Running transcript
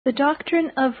The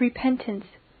Doctrine of Repentance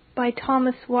by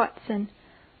Thomas Watson,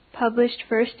 published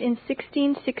first in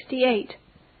 1668,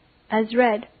 as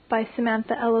read by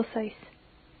Samantha Elosice.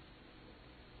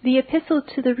 The Epistle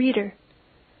to the Reader.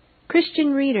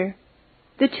 Christian reader,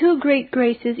 the two great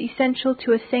graces essential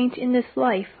to a saint in this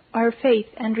life are faith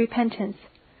and repentance.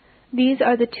 These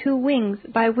are the two wings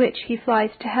by which he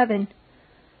flies to heaven.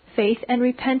 Faith and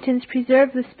repentance preserve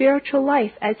the spiritual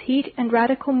life as heat and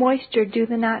radical moisture do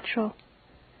the natural.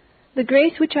 The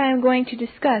grace which I am going to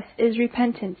discuss is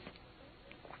repentance.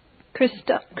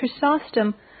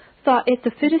 Chrysostom thought it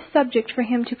the fittest subject for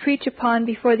him to preach upon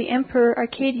before the Emperor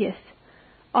Arcadius.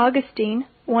 Augustine,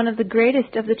 one of the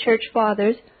greatest of the Church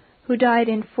Fathers, who died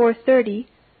in 430,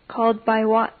 called by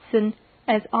Watson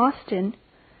as Austin,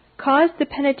 caused the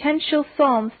penitential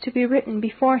psalms to be written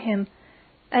before him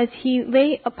as he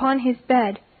lay upon his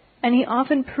bed, and he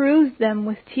often perused them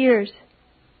with tears.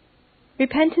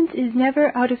 Repentance is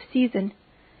never out of season.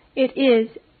 It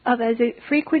is of as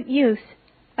frequent use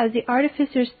as the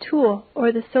artificer's tool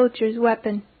or the soldier's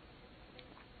weapon.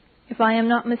 If I am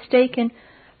not mistaken,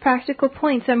 practical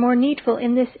points are more needful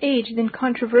in this age than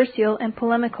controversial and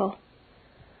polemical.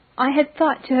 I had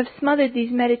thought to have smothered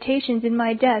these meditations in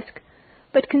my desk,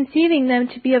 but conceiving them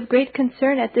to be of great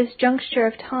concern at this juncture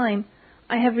of time,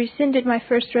 I have rescinded my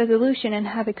first resolution and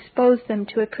have exposed them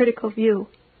to a critical view.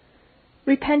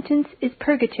 Repentance is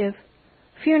purgative.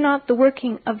 Fear not the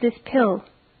working of this pill.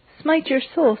 Smite your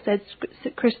soul, said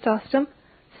Chrysostom.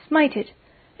 Smite it.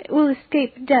 It will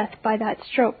escape death by that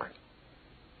stroke.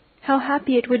 How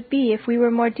happy it would be if we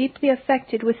were more deeply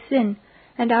affected with sin,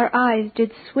 and our eyes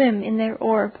did swim in their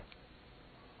orb.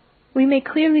 We may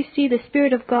clearly see the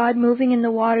Spirit of God moving in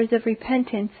the waters of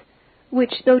repentance,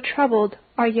 which, though troubled,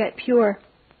 are yet pure.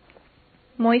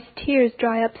 Moist tears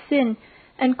dry up sin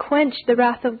and quench the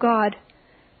wrath of God.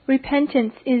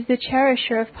 Repentance is the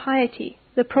cherisher of piety,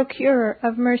 the procurer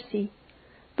of mercy.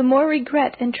 The more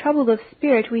regret and trouble of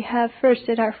spirit we have first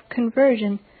at our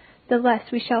conversion, the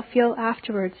less we shall feel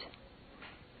afterwards.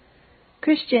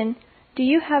 Christian, do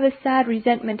you have a sad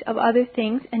resentment of other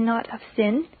things and not of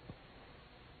sin?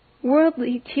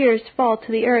 Worldly tears fall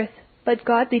to the earth, but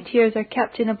godly tears are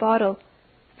kept in a bottle.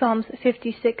 Psalms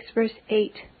 56, verse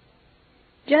 8.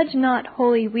 Judge not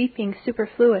holy weeping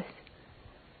superfluous.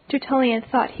 Tertullian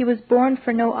thought he was born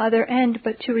for no other end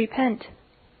but to repent.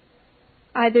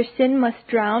 Either sin must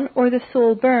drown or the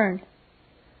soul burn.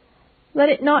 Let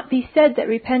it not be said that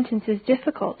repentance is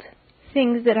difficult.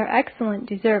 Things that are excellent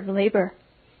deserve labor.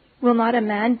 Will not a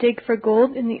man dig for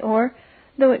gold in the ore,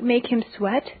 though it make him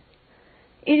sweat?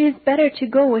 It is better to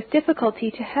go with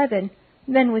difficulty to heaven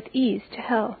than with ease to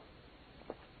hell.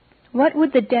 What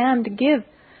would the damned give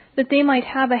that they might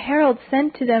have a herald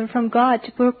sent to them from God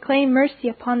to proclaim mercy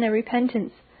upon their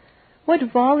repentance?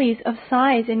 What volleys of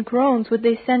sighs and groans would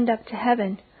they send up to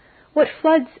heaven? What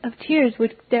floods of tears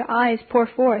would their eyes pour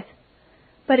forth?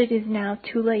 But it is now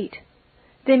too late.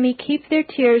 They may keep their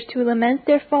tears to lament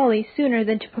their folly sooner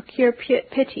than to procure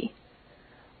pity.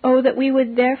 Oh, that we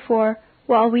would therefore,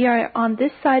 while we are on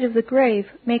this side of the grave,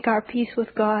 make our peace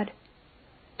with God.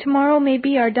 Tomorrow may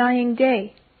be our dying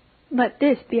day. Let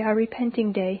this be our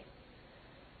repenting day.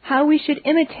 How we should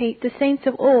imitate the saints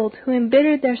of old who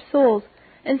embittered their souls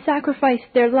and sacrificed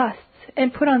their lusts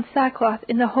and put on sackcloth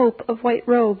in the hope of white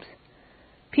robes.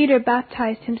 Peter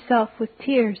baptized himself with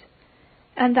tears,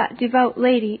 and that devout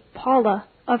lady, Paula,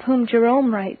 of whom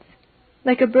Jerome writes,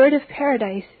 like a bird of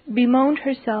paradise, bemoaned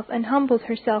herself and humbled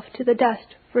herself to the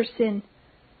dust for sin.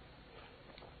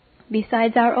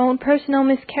 Besides our own personal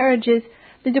miscarriages,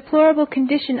 the deplorable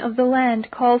condition of the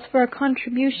land calls for a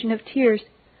contribution of tears.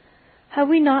 Have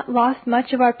we not lost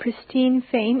much of our pristine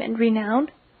fame and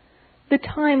renown? The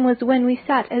time was when we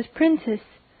sat as princes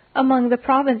among the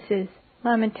provinces,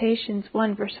 Lamentations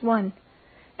 1 verse 1,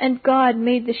 and God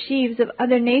made the sheaves of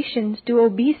other nations do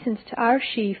obeisance to our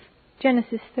sheaf,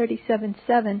 Genesis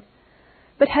 37:7.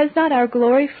 But has not our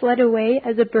glory fled away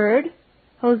as a bird?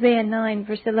 Hosea 9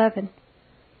 verse 11.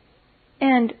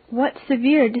 And what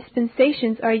severe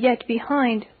dispensations are yet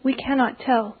behind, we cannot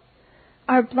tell.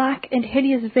 Our black and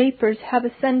hideous vapors have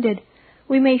ascended.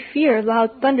 We may fear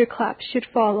loud thunderclaps should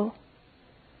follow.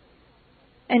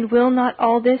 And will not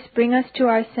all this bring us to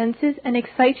our senses and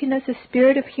excite in us a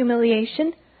spirit of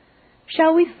humiliation?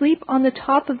 Shall we sleep on the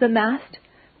top of the mast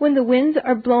when the winds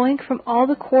are blowing from all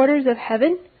the quarters of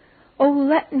heaven? Oh,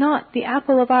 let not the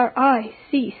apple of our eye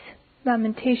cease.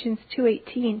 Lamentations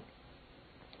 2:18.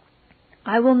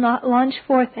 I will not launch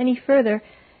forth any further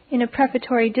in a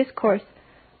prefatory discourse,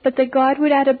 but that God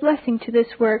would add a blessing to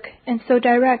this work, and so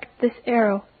direct this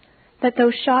arrow, that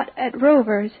though shot at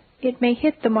rovers, it may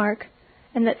hit the mark,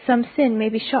 and that some sin may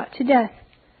be shot to death,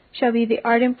 shall be the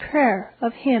ardent prayer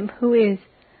of him who is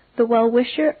the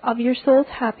well-wisher of your soul's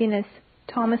happiness,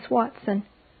 Thomas Watson,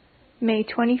 May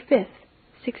 25th,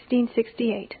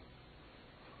 1668.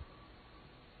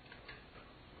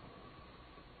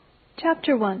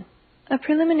 Chapter 1. A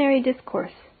Preliminary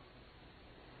Discourse.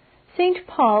 St.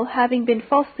 Paul, having been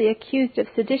falsely accused of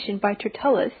sedition by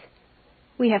Tertullus,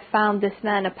 we have found this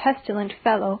man a pestilent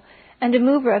fellow and a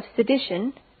mover of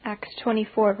sedition, Acts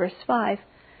 24, verse 5,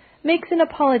 makes an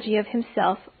apology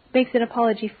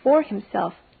for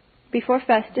himself before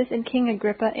Festus and King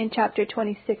Agrippa in chapter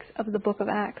 26 of the book of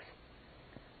Acts.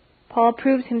 Paul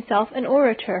proves himself an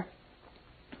orator.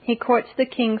 He courts the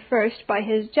king first by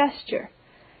his gesture.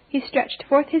 He stretched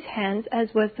forth his hands,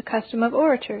 as was the custom of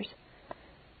orators.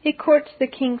 He courts the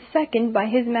king second by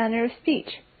his manner of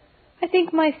speech. I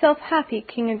think myself happy,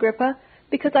 King Agrippa,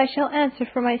 because I shall answer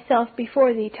for myself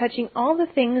before thee touching all the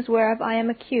things whereof I am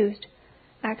accused.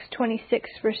 Acts 26,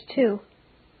 verse 2.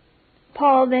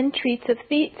 Paul then treats of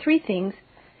three things,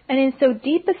 and in so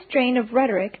deep a strain of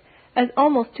rhetoric as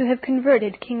almost to have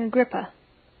converted King Agrippa.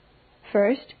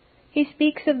 First, he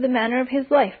speaks of the manner of his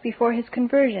life before his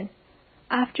conversion.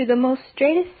 After the most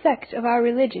straitest sect of our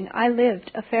religion I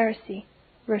lived a Pharisee.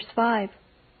 Verse 5.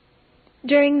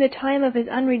 During the time of his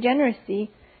unregeneracy,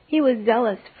 he was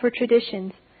zealous for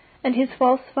traditions, and his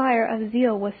false fire of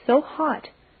zeal was so hot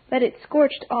that it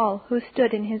scorched all who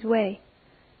stood in his way.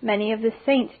 Many of the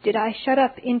saints did I shut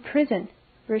up in prison.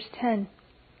 Verse 10.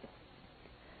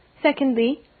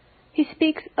 Secondly, he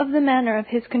speaks of the manner of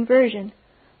his conversion.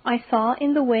 I saw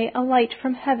in the way a light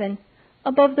from heaven,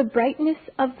 above the brightness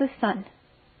of the sun.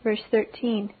 Verse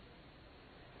 13.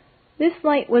 This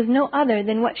light was no other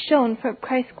than what shone from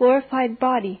Christ's glorified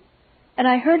body. And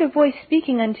I heard a voice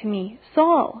speaking unto me,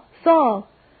 Saul, Saul,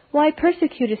 why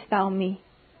persecutest thou me?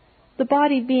 The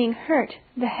body being hurt,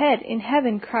 the head in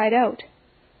heaven cried out.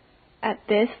 At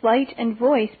this light and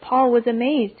voice Paul was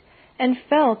amazed, and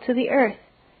fell to the earth.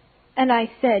 And I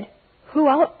said, Who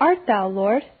art thou,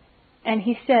 Lord? And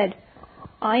he said,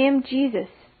 I am Jesus,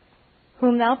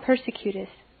 whom thou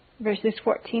persecutest. Verses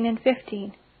 14 and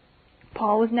 15.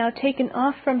 Paul was now taken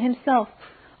off from himself.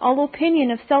 All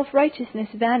opinion of self-righteousness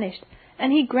vanished,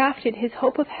 and he grafted his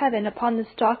hope of heaven upon the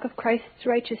stock of Christ's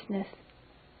righteousness.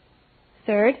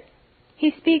 Third,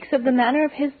 he speaks of the manner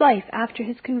of his life after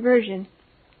his conversion.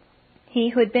 He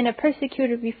who had been a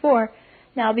persecutor before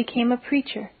now became a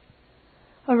preacher.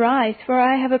 Arise, for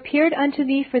I have appeared unto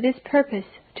thee for this purpose,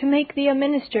 to make thee a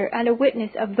minister and a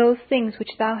witness of those things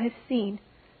which thou hast seen.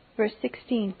 Verse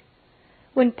 16.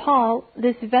 When Paul,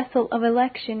 this vessel of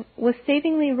election, was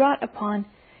savingly wrought upon,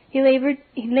 he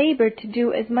labored to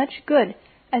do as much good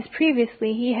as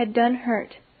previously he had done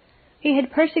hurt. He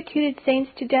had persecuted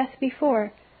saints to death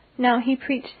before, now he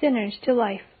preached sinners to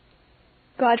life.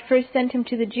 God first sent him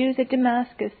to the Jews at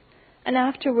Damascus, and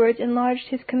afterwards enlarged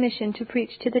his commission to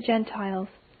preach to the Gentiles.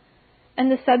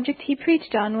 And the subject he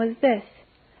preached on was this,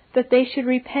 that they should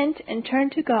repent and turn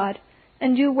to God,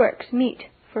 and do works meet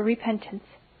for repentance.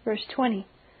 Verse 20.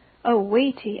 A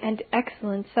weighty and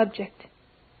excellent subject.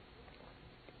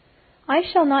 I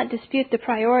shall not dispute the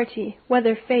priority,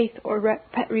 whether faith or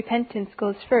repentance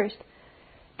goes first.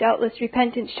 Doubtless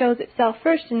repentance shows itself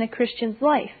first in the Christian's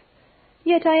life.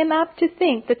 Yet I am apt to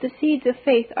think that the seeds of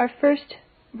faith are first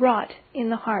wrought in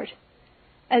the heart.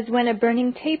 As when a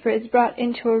burning taper is brought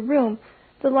into a room,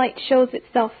 the light shows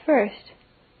itself first.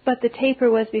 But the taper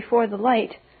was before the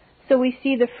light, so we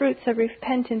see the fruits of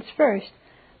repentance first,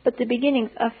 but the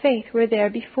beginnings of faith were there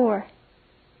before.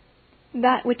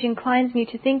 That which inclines me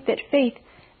to think that faith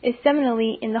is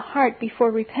seminally in the heart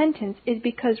before repentance is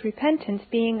because repentance,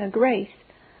 being a grace,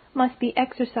 must be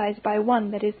exercised by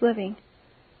one that is living.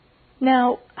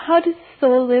 Now, how does the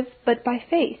soul live but by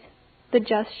faith? The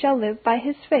just shall live by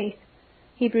his faith.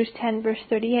 Hebrews 10, verse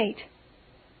 38.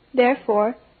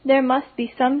 Therefore, there must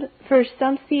be first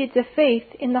some seeds of faith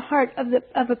in the heart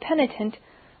of a penitent,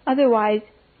 otherwise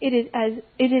it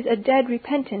is a dead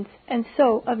repentance, and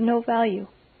so of no value.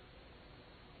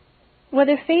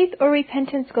 Whether faith or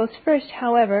repentance goes first,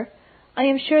 however, I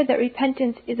am sure that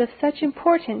repentance is of such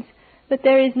importance that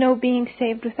there is no being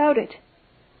saved without it.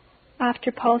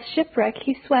 After Paul's shipwreck,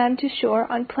 he swam to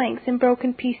shore on planks and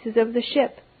broken pieces of the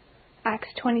ship. Acts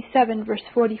 27, verse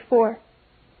 44.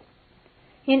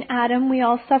 In Adam we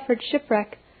all suffered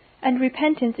shipwreck, and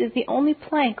repentance is the only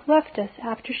plank left us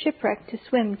after shipwreck to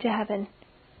swim to heaven.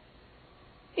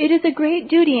 It is a great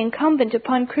duty incumbent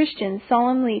upon Christians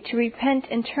solemnly to repent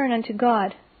and turn unto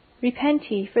God.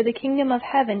 Repent ye, for the kingdom of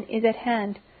heaven is at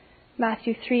hand.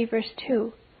 Matthew 3, verse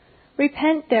 2.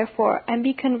 Repent, therefore, and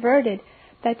be converted,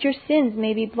 that your sins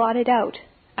may be blotted out.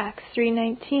 Acts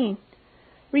 3:19.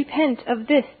 Repent of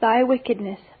this thy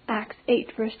wickedness. Acts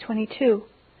 8, verse 22.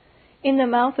 In the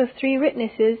mouth of 3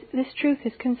 witnesses, this truth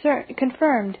is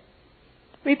confirmed.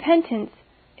 Repentance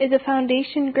is a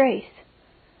foundation grace,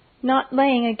 not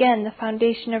laying again the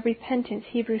foundation of repentance.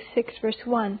 Hebrews 6, verse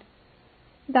 1.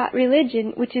 That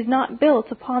religion which is not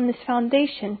built upon this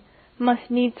foundation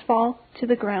must needs fall to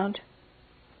the ground.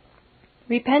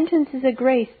 Repentance is a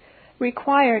grace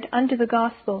required under the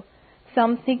gospel.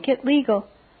 Some think it legal,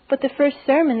 but the first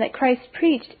sermon that Christ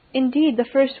preached, indeed the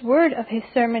first word of his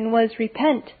sermon, was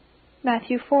repent.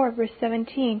 Matthew 4, verse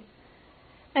 17.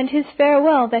 And his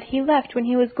farewell that he left when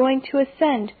he was going to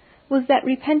ascend was that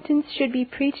repentance should be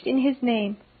preached in his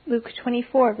name. Luke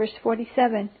 24, verse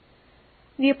 47.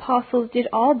 The apostles did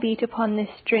all beat upon this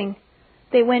string.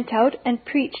 They went out and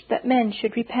preached that men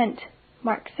should repent.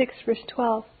 Mark 6, verse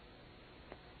 12.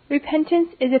 Repentance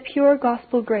is a pure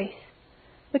gospel grace.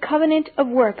 The covenant of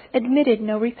works admitted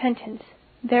no repentance.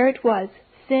 There it was,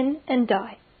 sin and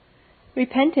die.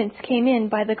 Repentance came in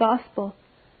by the gospel.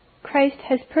 Christ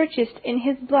has purchased in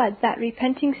his blood that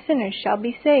repenting sinners shall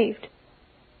be saved.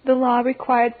 The law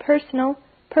required personal,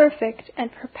 perfect, and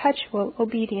perpetual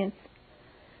obedience.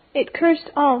 It cursed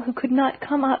all who could not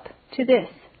come up to this.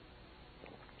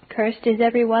 Cursed is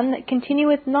every one that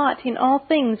continueth not in all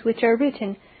things which are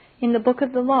written in the book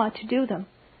of the law to do them.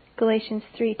 Galatians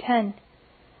 3:10.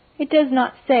 It does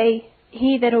not say,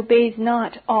 he that obeys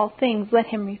not all things, let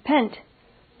him repent,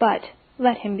 but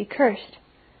let him be cursed.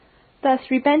 Thus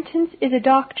repentance is a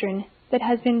doctrine that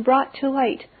has been brought to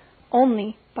light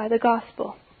only by the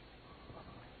gospel.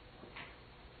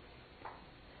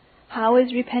 How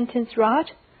is repentance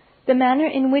wrought? The manner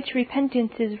in which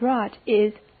repentance is wrought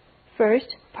is,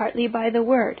 first, partly by the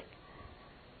word.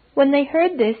 When they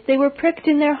heard this, they were pricked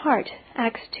in their heart.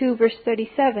 Acts 2, verse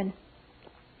 37.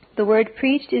 The word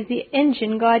preached is the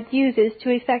engine God uses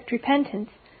to effect repentance.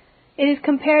 It is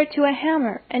compared to a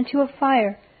hammer and to a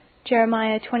fire.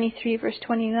 Jeremiah 23, verse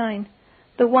 29.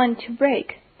 The one to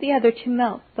break, the other to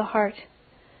melt the heart.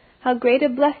 How great a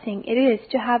blessing it is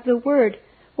to have the word,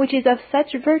 which is of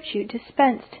such virtue,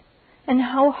 dispensed, and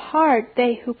how hard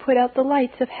they who put out the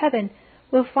lights of heaven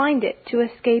will find it to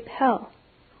escape hell.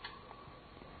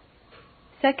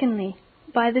 Secondly,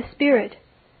 by the Spirit.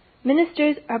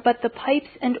 Ministers are but the pipes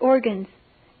and organs.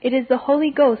 It is the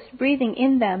Holy Ghost breathing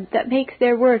in them that makes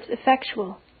their words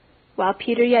effectual. While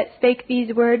Peter yet spake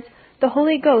these words, the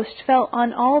Holy Ghost fell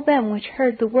on all them which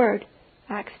heard the word.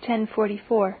 Acts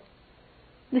 10:44.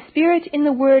 The Spirit in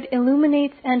the word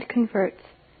illuminates and converts.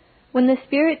 When the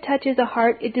Spirit touches a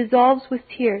heart, it dissolves with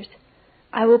tears.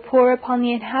 I will pour upon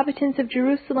the inhabitants of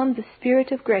Jerusalem the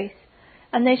Spirit of grace,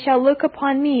 and they shall look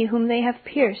upon me whom they have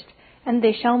pierced, and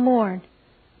they shall mourn.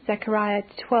 Zechariah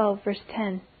 12, verse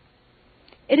 10.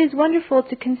 It is wonderful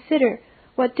to consider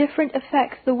what different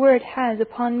effects the word has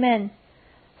upon men.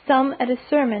 Some at a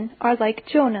sermon are like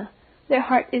Jonah. Their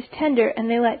heart is tender, and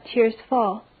they let tears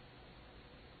fall.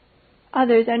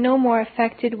 Others are no more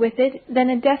affected with it than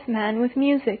a deaf man with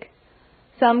music.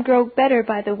 Some grow better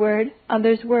by the word,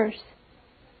 others worse.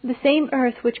 The same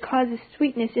earth which causes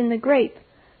sweetness in the grape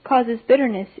causes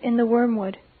bitterness in the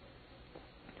wormwood.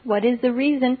 What is the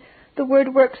reason the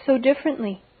word works so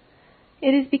differently?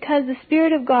 It is because the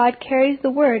Spirit of God carries the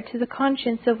word to the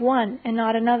conscience of one and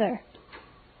not another.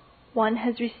 One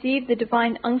has received the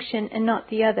divine unction and not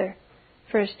the other.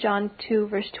 1 John 2,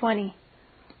 verse 20.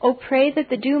 O pray that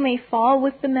the dew may fall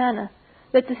with the manna,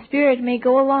 that the Spirit may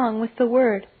go along with the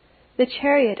word. The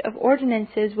chariot of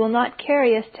ordinances will not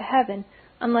carry us to heaven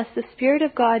unless the Spirit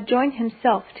of God join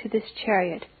himself to this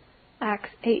chariot. Acts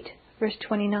 8, verse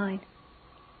 29.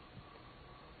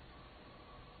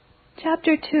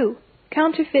 Chapter 2.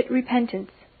 Counterfeit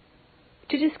Repentance.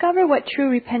 To discover what true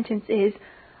repentance is,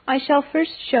 I shall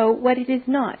first show what it is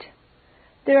not.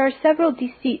 There are several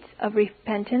deceits of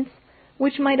repentance,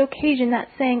 which might occasion that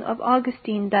saying of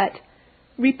Augustine that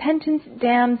repentance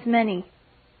damns many.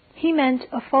 He meant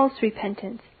a false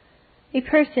repentance. A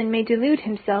person may delude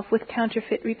himself with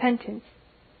counterfeit repentance.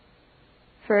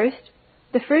 First,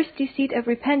 the first deceit of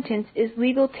repentance is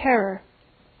legal terror.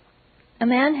 A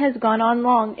man has gone on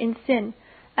long in sin.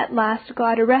 At last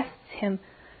God arrests him,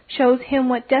 shows him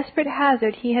what desperate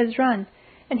hazard he has run,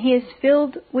 and he is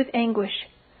filled with anguish.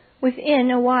 Within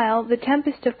a while the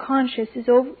tempest of conscience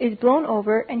is blown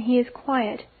over, and he is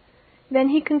quiet. Then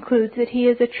he concludes that he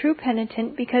is a true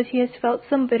penitent because he has felt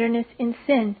some bitterness in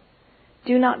sin.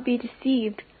 Do not be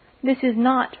deceived. This is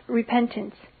not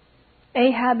repentance.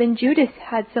 Ahab and Judas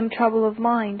had some trouble of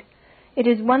mind. It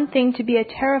is one thing to be a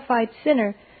terrified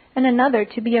sinner, and another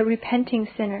to be a repenting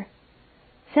sinner.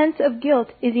 Sense of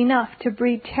guilt is enough to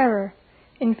breed terror.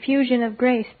 Infusion of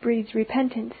grace breeds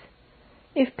repentance.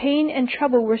 If pain and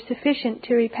trouble were sufficient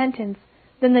to repentance,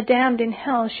 then the damned in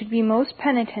hell should be most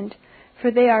penitent,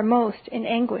 for they are most in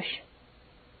anguish.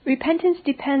 Repentance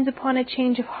depends upon a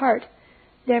change of heart.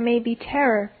 There may be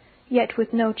terror, yet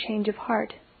with no change of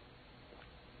heart.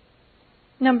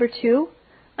 Number 2,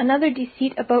 another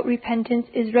deceit about repentance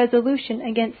is resolution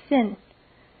against sin.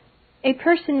 A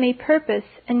person may purpose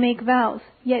and make vows,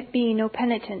 yet be no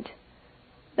penitent.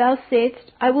 Thou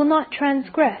sayest, I will not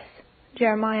transgress.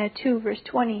 Jeremiah 2, verse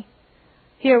 20.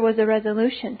 Here was a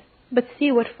resolution, but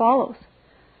see what follows.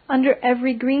 Under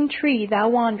every green tree thou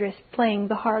wanderest, playing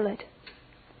the harlot.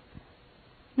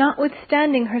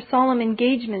 Notwithstanding her solemn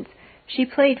engagements, she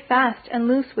played fast and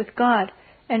loose with God,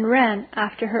 and ran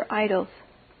after her idols.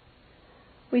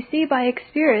 We see by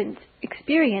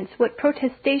experience what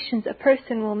protestations a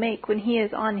person will make when he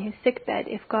is on his sickbed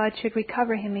if God should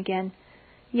recover him again.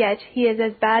 Yet he is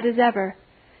as bad as ever.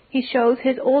 He shows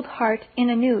his old heart in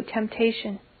a new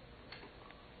temptation.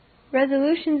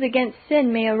 Resolutions against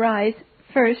sin may arise,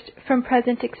 first, from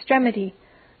present extremity,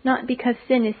 not because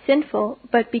sin is sinful,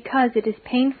 but because it is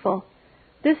painful.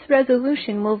 This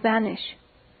resolution will vanish.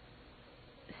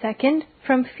 Second,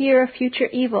 from fear of future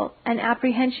evil and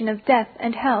apprehension of death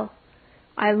and hell.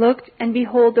 I looked, and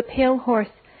behold a pale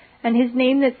horse, and his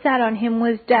name that sat on him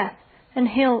was Death, and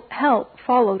hell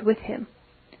followed with him.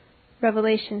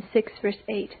 Revelation 6, verse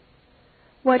 8.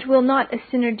 What will not a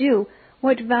sinner do?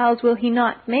 What vows will he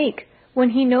not make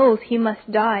when he knows he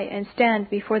must die and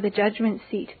stand before the judgment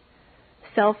seat?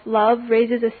 Self-love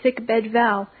raises a sick-bed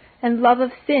vow, and love of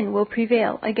sin will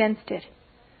prevail against it.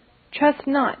 Trust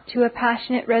not to a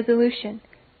passionate resolution.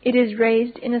 It is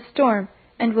raised in a storm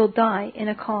and will die in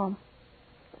a calm.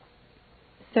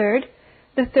 Third,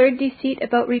 the third deceit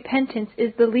about repentance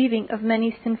is the leaving of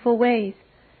many sinful ways.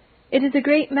 It is a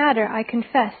great matter, I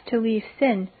confess, to leave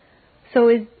sin.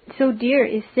 So dear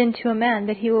is sin to a man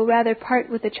that he will rather part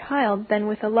with a child than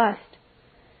with a lust.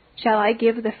 Shall I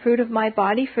give the fruit of my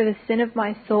body for the sin of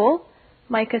my soul?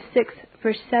 Micah 6,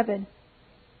 verse 7.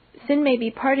 Sin may be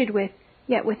parted with,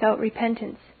 yet without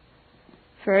repentance.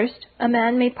 First, a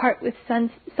man may part with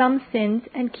some sins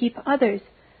and keep others,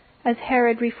 as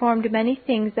Herod reformed many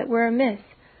things that were amiss,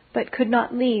 but could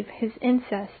not leave his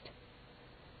incest.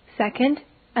 Second,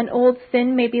 an old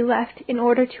sin may be left in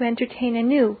order to entertain a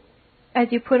new, as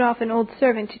you put off an old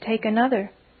servant to take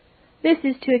another. This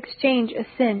is to exchange a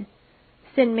sin.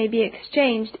 Sin may be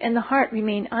exchanged and the heart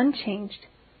remain unchanged.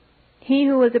 He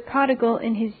who was a prodigal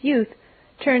in his youth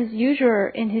turns usurer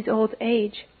in his old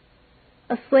age.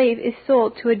 A slave is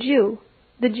sold to a Jew.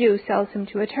 The Jew sells him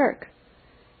to a Turk.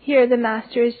 Here the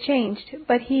master is changed,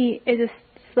 but he is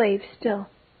a slave still.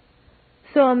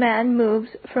 So a man moves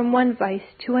from one vice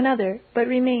to another, but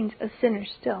remains a sinner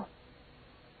still.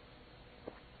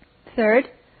 Third,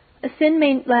 a sin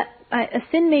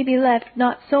may be left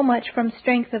not so much from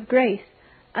strength of grace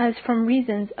as from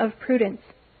reasons of prudence.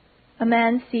 A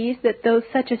man sees that though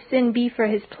such a sin be for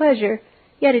his pleasure,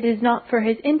 yet it is not for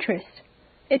his interest.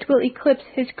 It will eclipse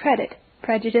his credit,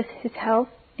 prejudice his health,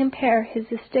 impair his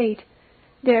estate.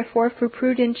 Therefore, for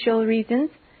prudential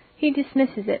reasons, he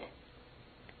dismisses it.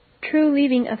 True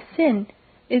leaving of sin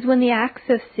is when the acts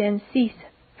of sin cease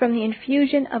from the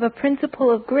infusion of a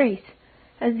principle of grace,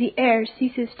 as the air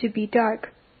ceases to be dark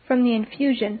from the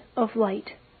infusion of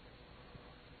light.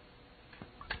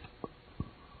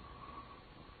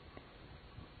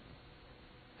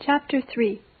 Chapter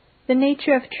 3. The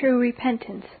Nature of True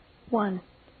Repentance. 1.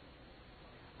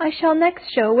 I shall next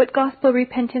show what gospel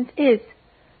repentance is.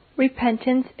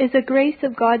 Repentance is a grace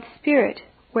of God's Spirit,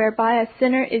 whereby a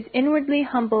sinner is inwardly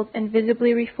humbled and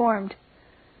visibly reformed.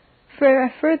 For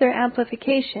a further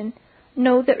amplification,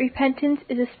 know that repentance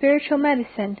is a spiritual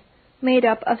medicine made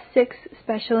up of 6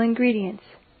 special ingredients.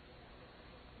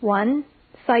 1.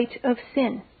 Sight of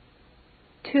sin.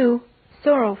 2.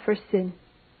 Sorrow for sin.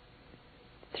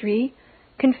 3.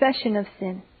 Confession of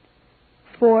sin.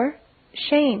 4.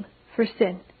 Shame for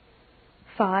sin.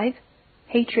 5.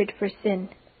 Hatred for sin.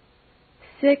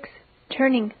 6.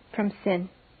 Turning from sin.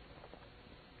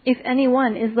 If any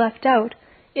one is left out,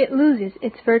 it loses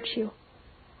its virtue.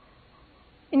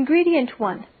 Ingredient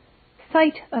 1.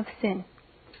 Sight of sin.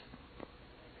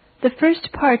 The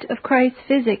first part of Christ's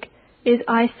physic is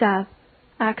eye salve,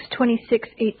 Acts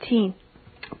 26:18.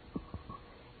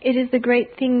 It is the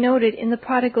great thing noted in the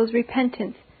prodigal's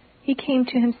repentance. He came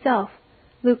to himself,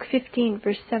 Luke 15,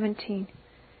 verse 17.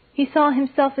 He saw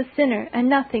himself a sinner and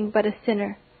nothing but a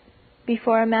sinner.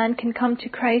 Before a man can come to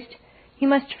Christ, he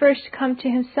must first come to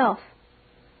himself.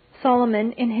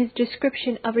 Solomon, in his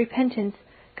description of repentance,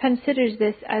 considers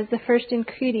this as the first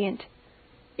ingredient.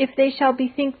 If they shall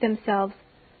bethink themselves,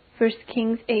 1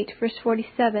 Kings 8, verse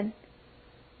 47.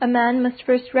 A man must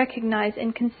first recognize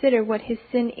and consider what his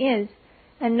sin is,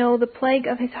 and know the plague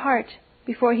of his heart,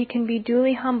 before he can be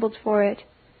duly humbled for it.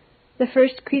 The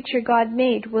first creature God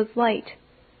made was light,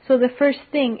 so the first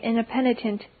thing in a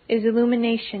penitent is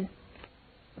illumination.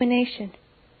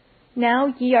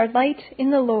 Now ye are light in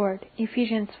the Lord,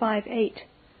 Ephesians 5:8.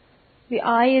 The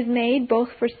eye is made both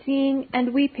for seeing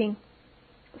and weeping.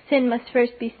 Sin must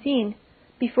first be seen,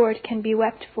 before it can be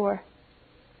wept for.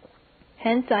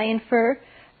 Hence I infer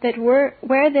that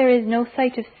where there is no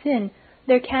sight of sin,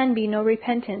 there can be no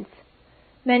repentance.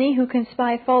 Many who can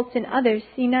spy faults in others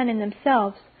see none in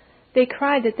themselves. They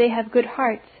cry that they have good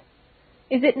hearts.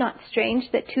 Is it not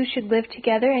strange that two should live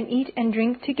together and eat and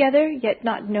drink together, yet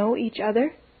not know each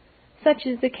other? Such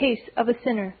is the case of a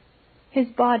sinner. His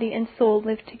body and soul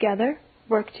live together,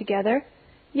 work together,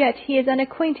 yet he is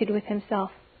unacquainted with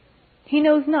himself. He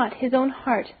knows not his own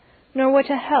heart, nor what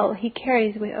a hell he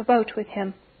carries about with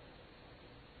him.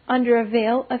 Under a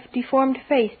veil a deformed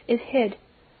face is hid.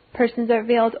 Persons are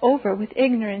veiled over with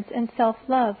ignorance and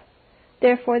self-love.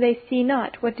 Therefore they see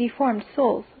not what deformed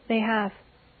souls they have.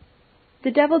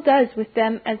 The devil does with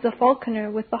them as the falconer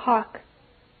with the hawk.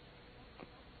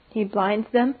 He blinds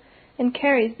them and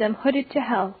carries them hooded to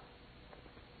hell.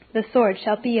 The sword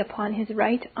shall be upon his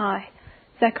right eye.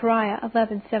 Zechariah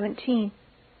 11:17.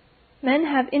 Men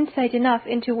have insight enough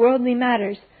into worldly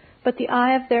matters, but the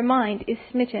eye of their mind is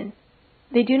smitten.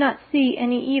 They do not see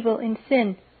any evil in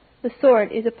sin. The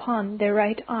sword is upon their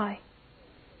right eye.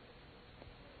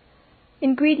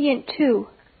 Ingredient 2.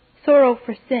 Sorrow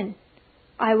for sin.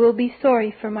 I will be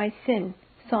sorry for my sin.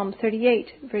 Psalm 38,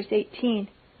 verse 18.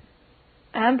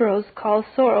 Ambrose calls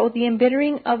sorrow the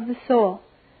embittering of the soul.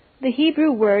 The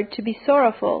Hebrew word to be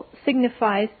sorrowful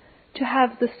signifies to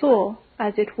have the soul,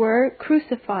 as it were,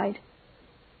 crucified.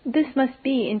 This must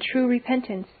be in true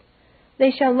repentance.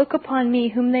 They shall look upon me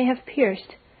whom they have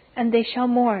pierced, and they shall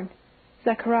mourn.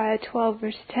 Zechariah 12,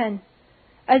 verse 10.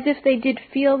 As if they did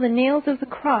feel the nails of the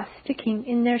cross sticking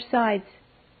in their sides.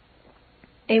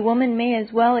 A woman may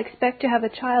as well expect to have a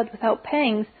child without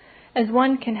pangs as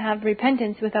one can have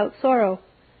repentance without sorrow.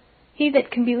 He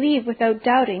that can believe without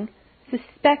doubting,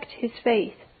 suspect his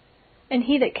faith, and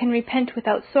he that can repent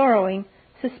without sorrowing,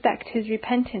 suspect his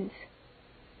repentance.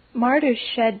 Martyrs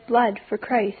shed blood for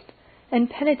Christ, and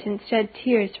penitents shed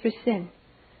tears for sin.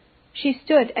 She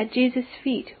stood at Jesus'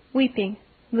 feet, weeping,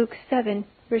 Luke 7,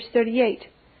 verse 38.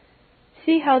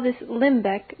 See how this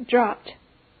limbeck dropped.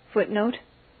 Footnote.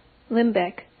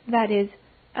 Limbeck, that is,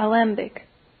 alembic,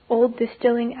 old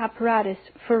distilling apparatus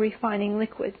for refining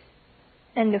liquids.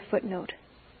 End of footnote.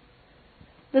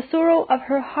 The sorrow of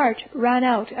her heart ran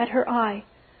out at her eye.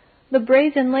 The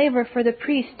brazen laver for the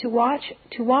priest to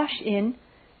wash in,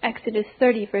 Exodus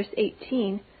 30, verse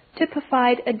 18,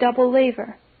 typified a double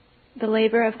laver. The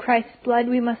laver of Christ's blood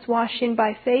we must wash in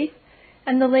by faith,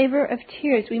 and the laver of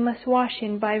tears we must wash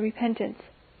in by repentance.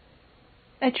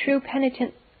 A true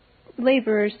penitent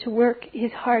labors to work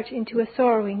his heart into a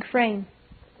sorrowing frame.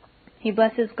 He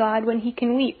blesses God when he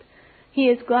can weep. He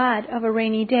is glad of a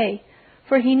rainy day,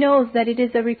 for he knows that it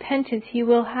is a repentance he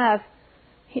will have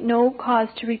no cause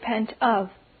to repent of.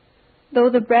 Though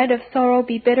the bread of sorrow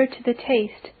be bitter to the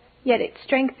taste, yet it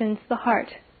strengthens the heart.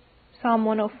 Psalm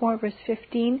 104, verse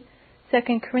 15,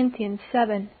 2 Corinthians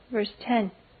 7, verse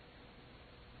 10.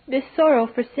 This sorrow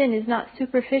for sin is not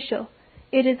superficial.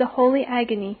 It is a holy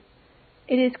agony.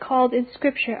 It is called in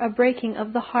Scripture a breaking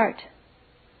of the heart.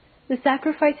 The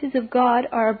sacrifices of God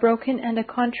are a broken and a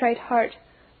contrite heart,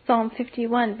 Psalm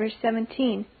 51, verse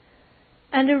 17,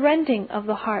 and a rending of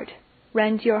the heart,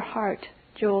 rend your heart,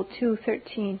 Joel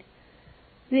 2:13.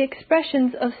 The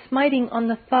expressions of smiting on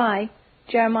the thigh,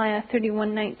 Jeremiah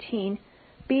 31:19,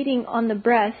 beating on the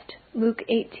breast, Luke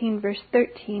 18, verse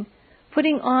 13,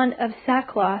 putting on of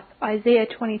sackcloth, Isaiah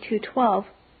 22:12,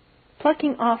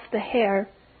 plucking off the hair,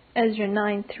 Ezra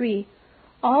 9:3,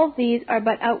 all these are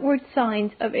but outward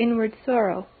signs of inward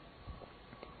sorrow.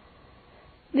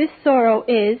 This sorrow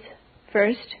is,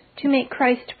 first, to make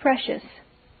Christ precious.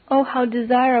 Oh, how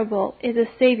desirable is a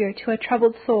Savior to a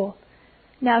troubled soul.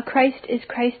 Now Christ is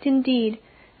Christ indeed,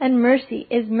 and mercy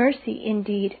is mercy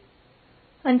indeed.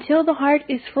 Until the heart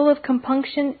is full of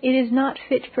compunction, it is not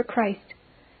fit for Christ.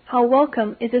 How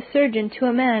welcome is a surgeon to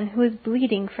a man who is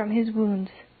bleeding from his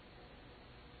wounds.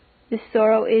 This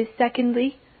sorrow is,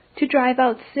 secondly, to drive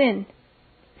out sin.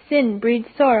 Sin breeds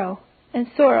sorrow, and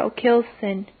sorrow kills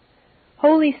sin.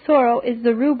 Holy sorrow is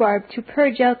the rhubarb to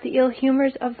purge out the ill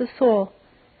humors of the soul.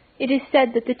 It is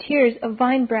said that the tears of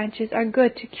vine branches are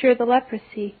good to cure the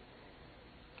leprosy.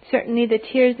 Certainly the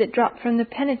tears that drop from the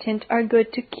penitent are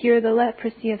good to cure the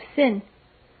leprosy of sin.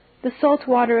 The salt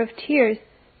water of tears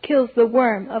kills the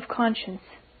worm of conscience.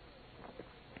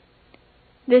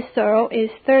 This sorrow is,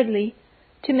 thirdly,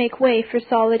 to make way for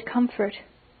solid comfort.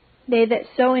 They that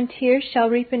sow in tears shall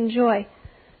reap in joy.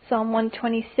 Psalm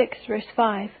 126, verse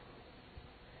 5.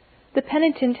 The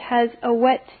penitent has a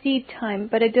wet seed time,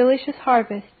 but a delicious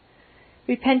harvest.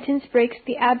 Repentance breaks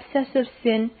the abscess of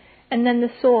sin, and then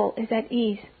the soul is at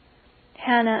ease.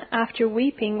 Hannah, after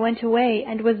weeping, went away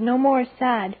and was no more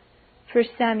sad. 1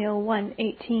 Samuel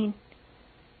 1:18.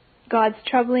 God's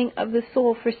troubling of the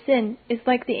soul for sin is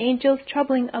like the angel's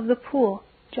troubling of the pool,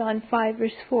 John 5,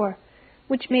 verse 4,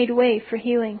 which made way for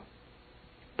healing.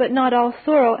 But not all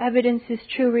sorrow evidences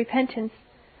true repentance.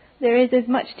 There is as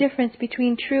much difference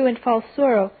between true and false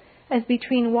sorrow as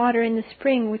between water in the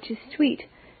spring, which is sweet,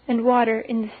 and water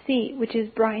in the sea, which is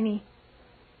briny.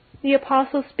 The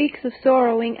Apostle speaks of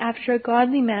sorrowing after a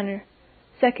godly manner,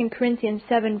 2 Corinthians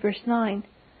 7, verse 9.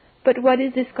 But what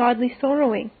is this godly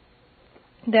sorrowing?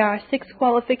 There are 6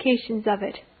 qualifications of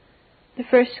it. The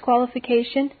first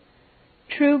qualification: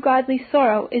 true godly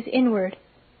sorrow is inward.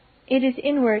 It is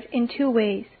inward in 2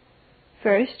 ways.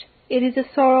 First, it is a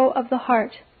sorrow of the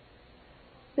heart.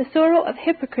 The sorrow of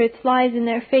hypocrites lies in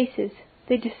their faces.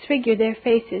 They disfigure their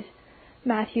faces.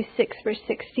 Matthew 6, verse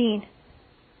 16.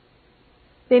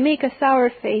 They make a sour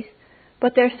face,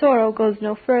 but their sorrow goes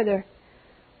no further.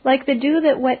 Like the dew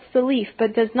that wets the leaf,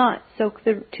 but does not soak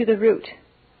to the root.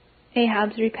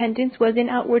 Ahab's repentance was in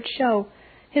outward show.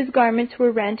 His garments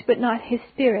were rent, but not his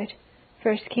spirit.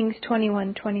 1 Kings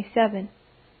 21:27.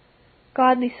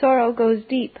 Godly sorrow goes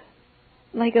deep,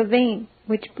 like a vein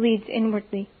which bleeds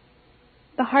inwardly.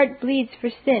 The heart bleeds for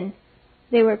sin.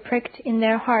 They were pricked in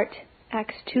their heart.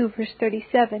 Acts 2, verse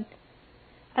 37.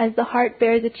 As the heart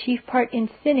bears a chief part in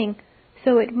sinning,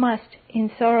 so it must in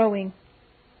sorrowing.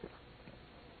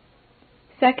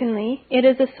 Secondly, it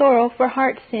is a sorrow for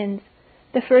heart sins,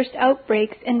 the first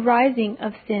outbreaks and rising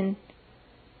of sin.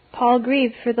 Paul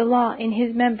grieved for the law in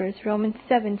his members, Romans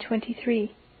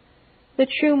 7:23. The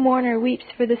true mourner weeps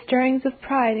for the stirrings of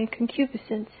pride and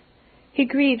concupiscence. He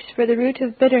grieves for the root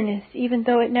of bitterness, even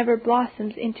though it never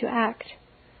blossoms into act.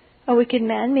 A wicked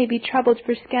man may be troubled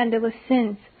for scandalous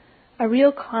sins. A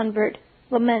real convert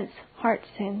laments heart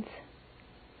sins.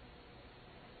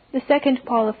 The second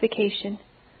qualification: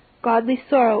 godly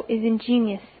sorrow is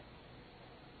ingenious.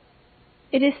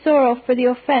 It is sorrow for the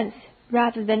offense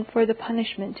rather than for the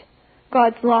punishment.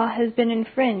 God's law has been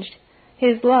infringed,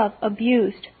 His love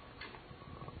abused.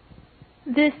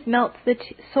 This melts the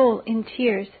soul in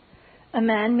tears. A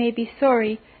man may be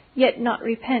sorry, yet not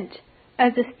repent,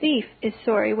 as a thief is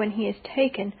sorry when he is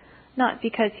taken, not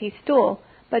because he stole,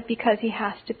 but because he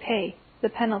has to pay the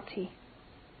penalty.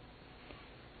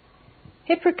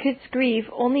 Hypocrites grieve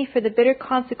only for the bitter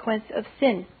consequence of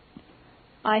sin.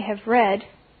 I have read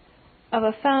of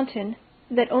a fountain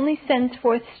that only sends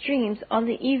forth streams on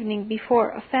the evening before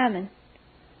a famine.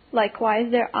 Likewise,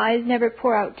 their eyes never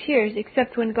pour out tears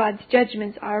except when God's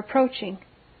judgments are approaching.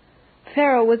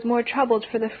 Pharaoh was more troubled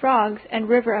for the frogs and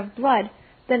river of blood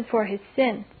than for his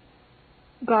sin.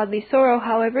 Godly sorrow,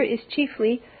 however, is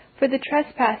chiefly for the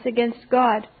trespass against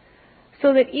God,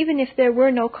 so that even if there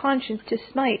were no conscience to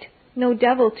smite, no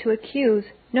devil to accuse,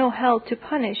 no hell to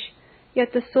punish,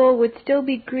 yet the soul would still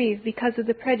be grieved because of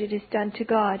the prejudice done to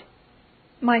God.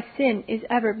 My sin is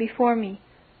ever before me.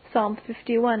 Psalm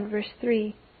 51, verse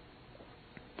 3.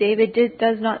 David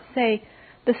does not say,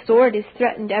 the sword is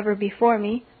threatened ever before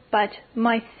me, but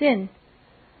my sin.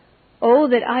 Oh,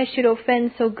 that I should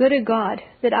offend so good a God,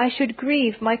 that I should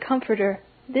grieve my Comforter.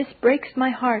 This breaks my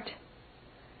heart.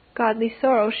 Godly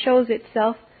sorrow shows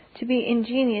itself to be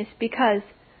ingenious because,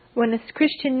 when a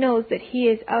Christian knows that he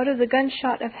is out of the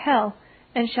gunshot of hell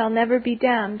and shall never be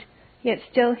damned, yet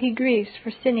still he grieves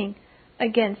for sinning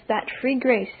against that free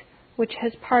grace which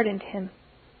has pardoned him.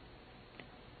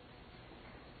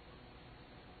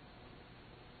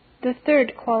 The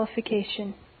third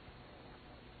qualification.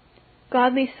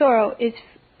 Godly sorrow is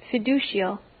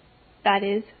fiducial, that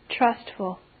is,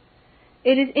 trustful.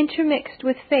 It is intermixed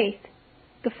with faith.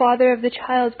 The father of the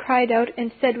child cried out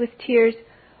and said with tears,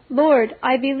 Lord,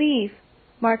 I believe.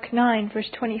 Mark 9, verse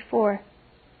 24.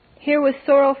 Here was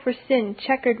sorrow for sin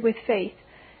checkered with faith,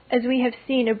 as we have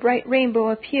seen a bright rainbow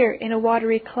appear in a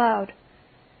watery cloud.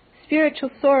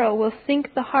 Spiritual sorrow will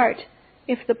sink the heart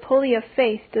if the pulley of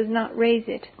faith does not raise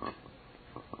it.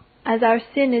 As our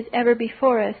sin is ever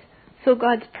before us, so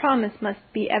God's promise must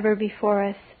be ever before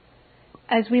us.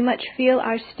 As we much feel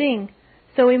our sting,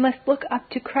 so we must look up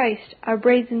to Christ, our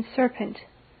brazen serpent.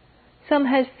 Some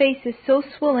have faces so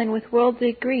swollen with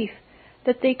worldly grief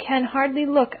that they can hardly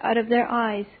look out of their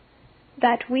eyes.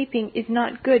 That weeping is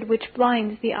not good which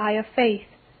blinds the eye of faith.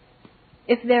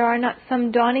 If there are not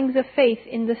some dawnings of faith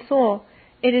in the soul,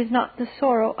 it is not the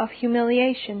sorrow of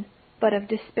humiliation, but of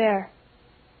despair.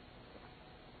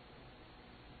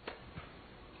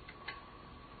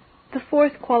 The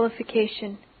fourth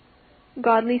qualification.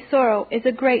 Godly sorrow is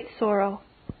a great sorrow.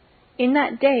 In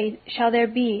that day shall there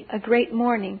be a great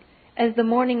mourning, as the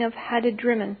mourning of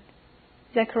Hadadrimmon.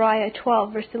 Zechariah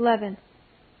 12, verse 11.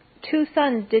 2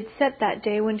 suns did set that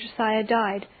day when Josiah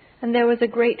died, and there was a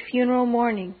great funeral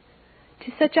mourning.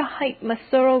 To such a height must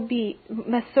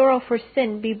sorrow for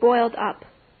sin be boiled up.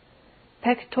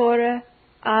 Pectora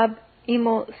ab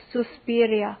imo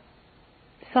suspiria,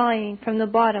 sighing from the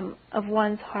bottom of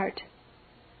one's heart.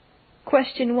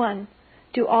 Question 1.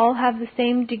 Do all have the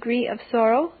same degree of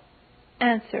sorrow?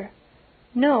 Answer.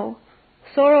 No.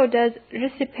 Sorrow does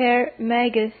reciper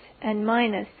magis and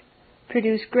minus,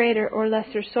 produce greater or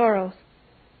lesser sorrows.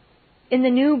 In the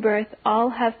new birth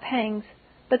all have pangs,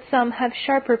 but some have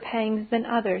sharper pangs than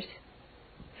others.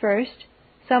 First,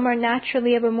 some are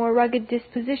naturally of a more rugged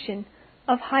disposition,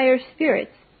 of higher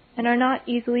spirits, and are not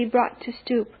easily brought to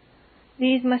stoop.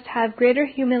 These must have greater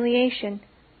humiliation,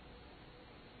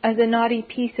 as a knotty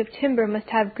piece of timber must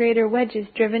have greater wedges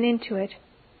driven into it.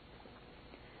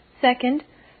 Second,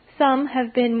 some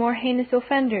have been more heinous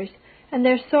offenders, and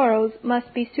their sorrows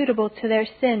must be suitable to their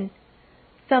sin.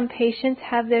 Some patients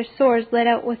have their sores let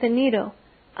out with a needle,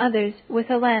 others with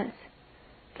a lance.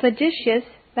 Flagitious,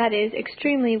 that is,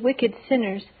 extremely wicked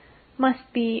sinners,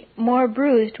 must be more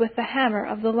bruised with the hammer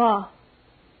of the law.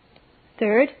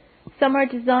 Third, some are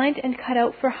designed and cut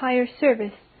out for higher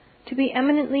service, to be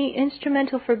eminently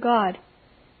instrumental for God,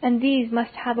 and these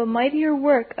must have a mightier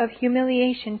work of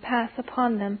humiliation pass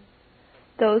upon them.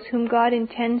 Those whom God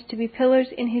intends to be pillars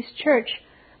in his church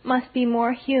must be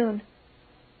more hewn.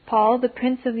 Paul, the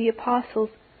prince of the apostles,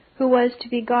 who was to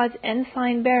be God's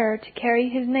ensign bearer to carry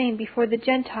his name before the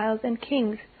Gentiles and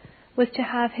kings, was to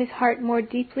have his heart more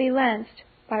deeply lanced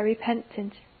by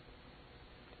repentance.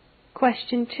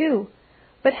 Question 2.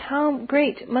 But how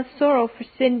great must sorrow for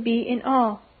sin be in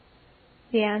all?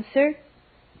 The answer,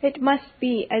 it must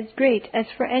be as great as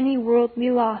for any worldly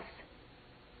loss.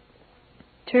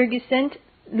 Turgescent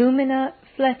lumina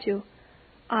fletu,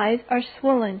 eyes are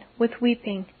swollen with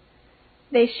weeping.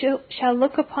 They shall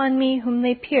look upon me whom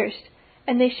they pierced,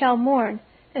 and they shall mourn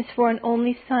as for an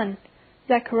only son.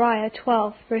 Zechariah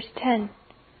 12, verse 10.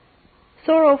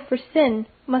 Sorrow for sin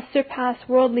must surpass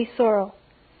worldly sorrow.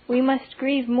 We must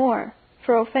grieve more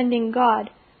for offending God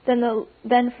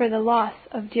than for the loss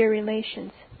of dear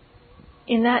relations.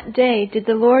 In that day did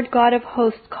the Lord God of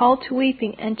hosts call to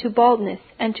weeping and to baldness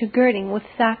and to girding with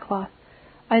sackcloth.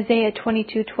 Isaiah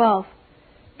 22:12.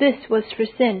 This was for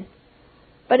sin.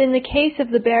 But in the case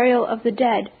of the burial of the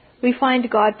dead, we find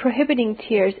God prohibiting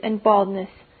tears and baldness.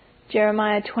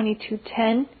 Jeremiah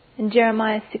 22:10 and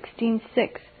Jeremiah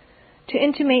 16:6, to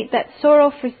intimate that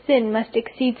sorrow for sin must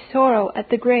exceed sorrow at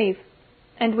the grave,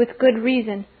 and with good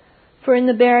reason, for in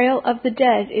the burial of the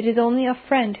dead it is only a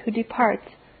friend who departs,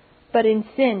 but in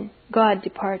sin God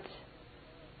departs.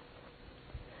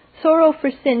 Sorrow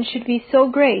for sin should be so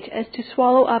great as to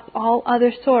swallow up all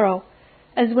other sorrow,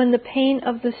 as when the pain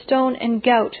of the stone and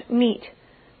gout meet,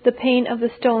 the pain of the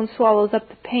stone swallows up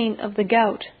the pain of the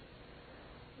gout.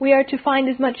 We are to find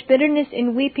as much bitterness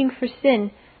in weeping for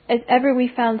sin as ever we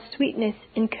found sweetness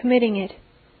in committing it.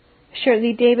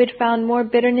 Surely David found more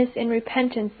bitterness in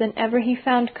repentance than ever he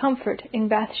found comfort in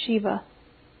Bathsheba.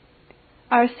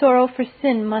 Our sorrow for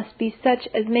sin must be such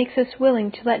as makes us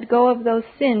willing to let go of those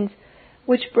sins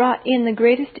which brought in the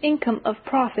greatest income of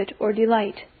profit or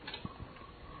delight.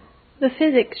 The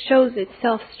physic shows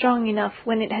itself strong enough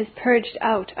when it has purged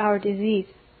out our disease.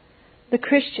 The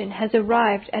Christian has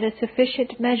arrived at a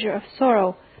sufficient measure of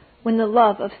sorrow when the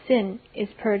love of sin is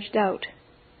purged out.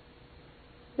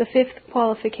 The fifth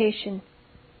qualification.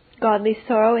 Godly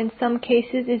sorrow in some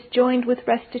cases is joined with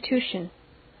restitution.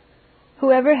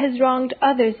 Whoever has wronged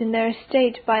others in their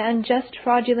estate by unjust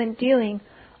fraudulent dealing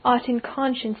ought in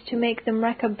conscience to make them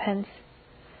recompense.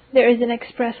 There is an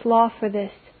express law for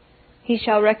this. He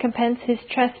shall recompense his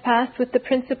trespass with the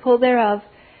principal thereof,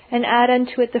 and add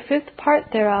unto it the fifth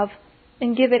part thereof,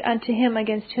 and give it unto him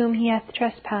against whom he hath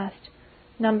trespassed.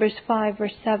 Numbers 5,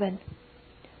 verse 7.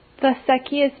 Thus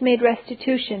Zacchaeus made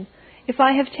restitution. If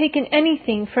I have taken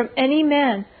anything from any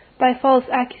man by false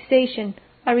accusation,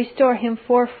 I restore him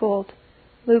fourfold.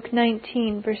 Luke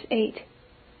 19, verse 8.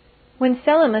 When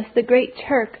Selimus, the great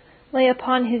Turk, lay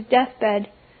upon his deathbed,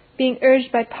 being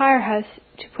urged by Pyrrhus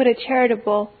to put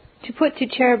to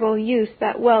charitable use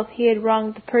that wealth he had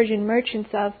wronged the Persian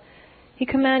merchants of, He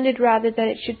commanded rather that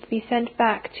it should be sent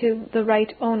back to the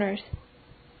right owners.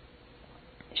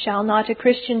 Shall not a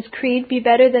Christian's creed be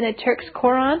better than a Turk's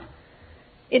Koran?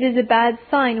 It is a bad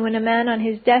sign when a man on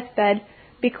his deathbed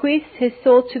bequeaths his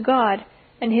soul to God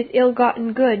and his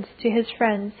ill-gotten goods to his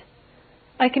friends.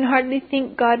 I can hardly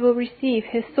think God will receive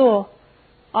his soul.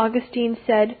 Augustine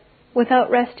said, "Without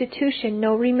restitution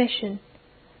no remission."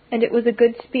 And it was a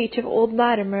good speech of old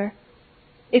Latimer,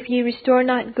 "If ye restore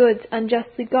not goods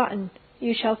unjustly gotten,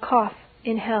 you shall cough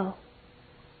in hell."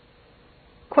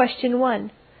 Question 1.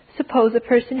 Suppose a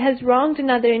person has wronged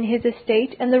another in his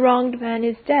estate, and the wronged man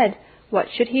is dead.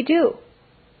 What should he do?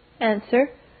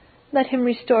 Answer. Let him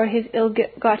restore his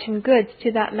ill-gotten goods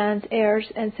to that man's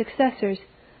heirs and successors.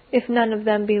 If none of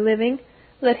them be living,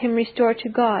 let him restore to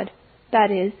God. That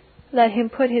is, let him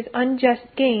put his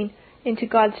unjust gain into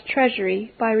God's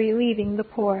treasury by relieving the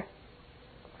poor.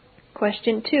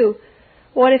 Question 2.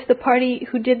 What if the party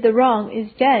who did the wrong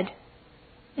is dead?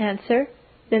 Answer.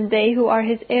 Then they who are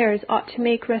his heirs ought to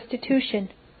make restitution.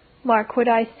 Mark what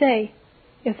I say.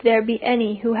 If there be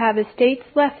any who have estates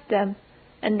left them,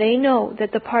 and they know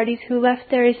that the parties who left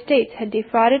their estates had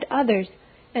defrauded others,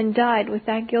 and died with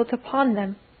that guilt upon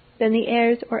them, then the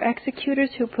heirs or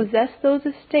executors who possess those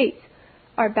estates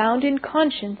are bound in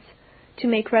conscience to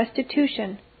make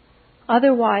restitution.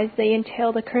 Otherwise they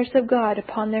entail the curse of God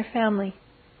upon their family.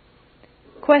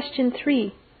 Question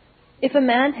 3. If a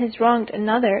man has wronged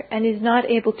another and is not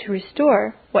able to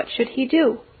restore, what should he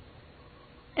do?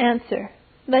 Answer.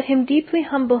 Let him deeply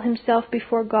humble himself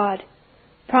before God,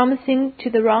 promising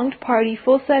to the wronged party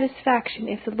full satisfaction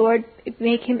if the Lord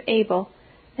make him able,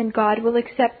 and God will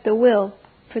accept the will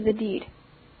for the deed.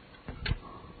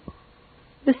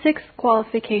 The sixth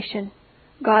qualification.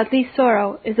 Godly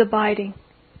sorrow is abiding.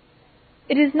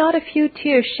 It is not a few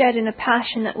tears shed in a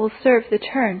passion that will serve the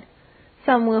turn.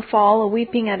 Some will fall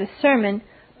a-weeping at a sermon,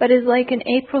 but is like an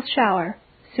April shower,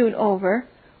 soon over,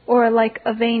 or like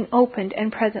a vein opened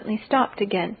and presently stopped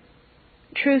again.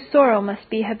 True sorrow must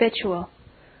be habitual.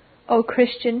 O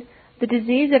Christian, the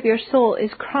disease of your soul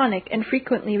is chronic and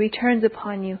frequently returns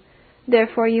upon you.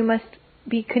 Therefore you must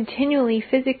be continually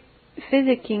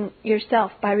physicking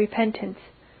yourself by repentance.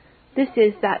 This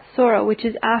is that sorrow which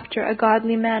is after a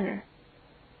godly manner.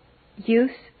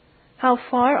 Youth, how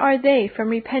far are they from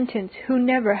repentance who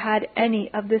never had any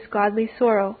of this godly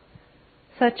sorrow?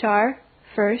 Such are,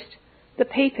 first, the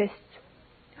papists,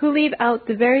 who leave out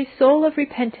the very soul of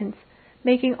repentance,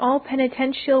 making all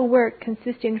penitential work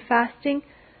consist in fasting,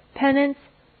 penance,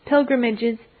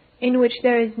 pilgrimages, in which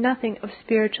there is nothing of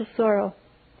spiritual sorrow.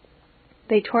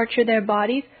 They torture their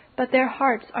bodies, but their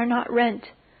hearts are not rent.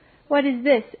 What is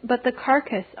this but the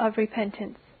carcass of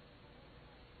repentance?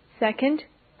 Second,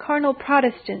 carnal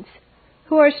Protestants,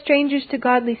 who are strangers to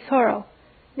godly sorrow.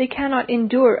 They cannot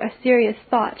endure a serious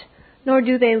thought, nor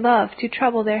do they love to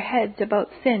trouble their heads about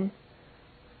sin.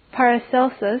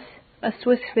 Paracelsus, a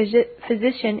Swiss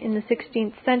physician in the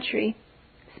 16th century,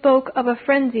 spoke of a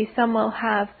frenzy some will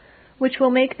have, which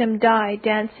will make them die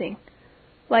dancing.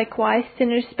 Likewise,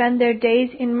 sinners spend their days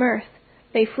in mirth.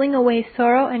 They fling away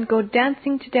sorrow and go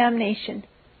dancing to damnation.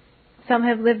 Some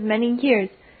have lived many years,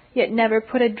 yet never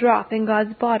put a drop in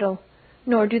God's bottle,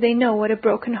 nor do they know what a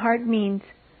broken heart means.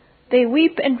 They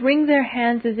weep and wring their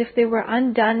hands as if they were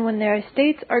undone when their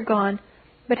estates are gone,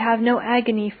 but have no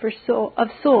agony of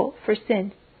soul for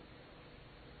sin.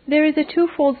 There is a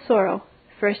twofold sorrow.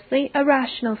 Firstly, a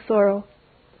rational sorrow,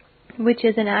 which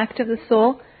is an act of the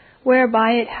soul,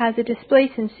 whereby it has a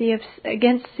displacency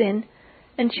against sin,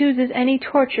 and chooses any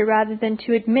torture rather than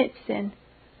to admit sin.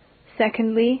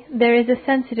 Secondly, there is a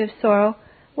sensitive sorrow,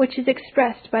 which is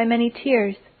expressed by many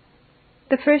tears.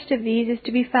 The first of these is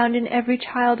to be found in every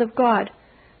child of God,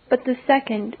 but the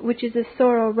second, which is a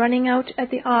sorrow running out at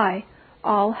the eye,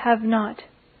 all have not.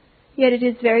 Yet it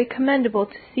is very commendable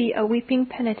to see a weeping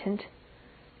penitent.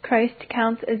 Christ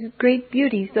counts as great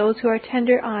beauties those who are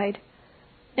tender-eyed,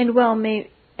 and well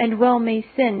may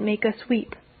sin make us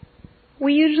weep.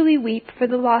 We usually weep for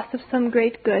the loss of some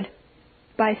great good.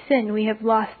 By sin we have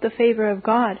lost the favor of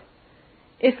God.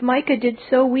 If Micah did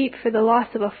so weep for the loss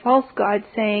of a false god,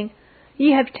 saying,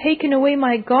 "Ye have taken away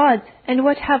my gods, and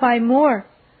what have I more?"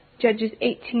 Judges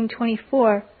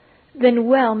 18:24, then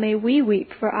well may we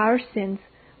weep for our sins,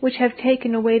 which have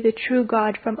taken away the true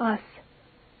God from us.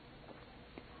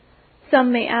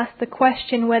 Some may ask the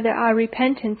question whether our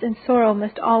repentance and sorrow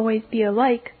must always be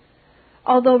alike.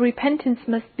 Although repentance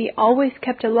must be always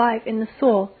kept alive in the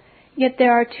soul, yet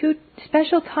there are two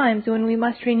special times when we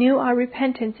must renew our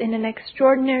repentance in an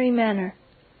extraordinary manner.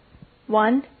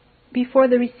 1. Before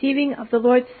the receiving of the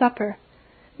Lord's Supper.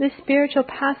 This spiritual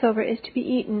Passover is to be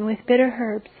eaten with bitter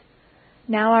herbs.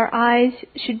 Now our eyes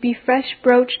should be fresh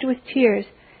broached with tears,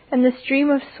 and the stream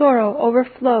of sorrow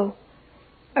overflow.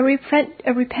 A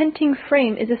repenting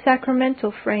frame is a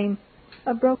sacramental frame.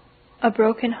 A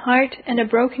broken heart and a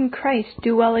broken Christ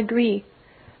do well agree.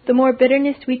 The more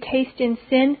bitterness we taste in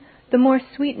sin, the more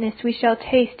sweetness we shall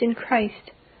taste in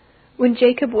Christ. When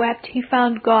Jacob wept, he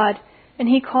found God, and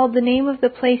he called the name of the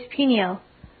place Peniel,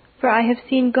 for I have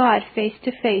seen God face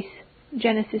to face.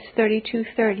 Genesis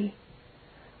 32:30.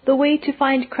 The way to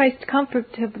find Christ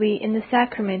comfortably in the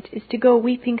sacrament is to go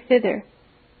weeping thither.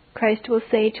 Christ will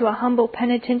say to a humble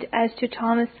penitent as to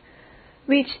Thomas,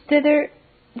 "Reach thither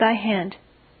thy hand,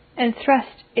 and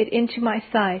thrust it into my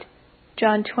side,"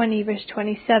 John 20, verse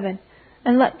 27,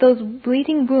 "and let those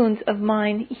bleeding wounds of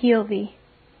mine heal thee."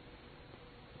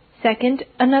 Second,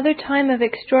 another time of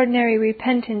extraordinary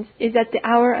repentance is at the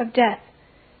hour of death.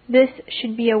 This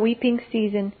should be a weeping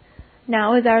season.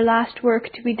 Now is our last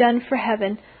work to be done for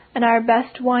heaven, and our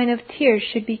best wine of tears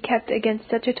should be kept against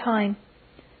such a time.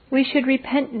 We should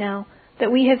repent now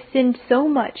that we have sinned so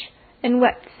much and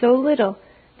wept so little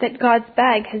that God's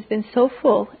bag has been so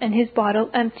full and his bottle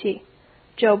empty.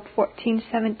 Job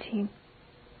 14:17.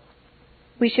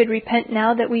 We should repent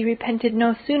now that we repented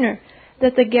no sooner,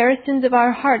 that the garrisons of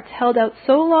our hearts held out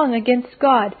so long against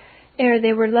God ere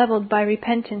they were leveled by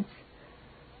repentance.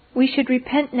 We should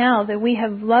repent now that we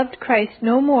have loved Christ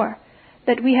no more,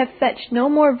 that we have fetched no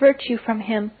more virtue from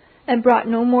him and brought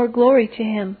no more glory to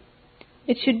him.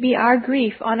 It should be our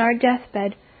grief on our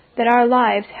deathbed that our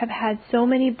lives have had so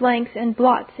many blanks and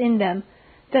blots in them,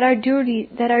 that our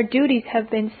duties have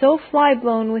been so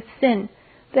fly-blown with sin,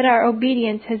 that our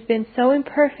obedience has been so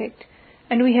imperfect,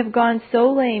 and we have gone so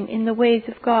lame in the ways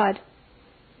of God.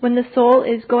 When the soul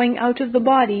is going out of the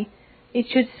body, it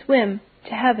should swim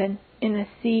to heaven in a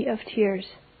sea of tears.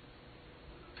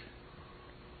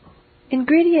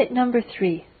 Ingredient number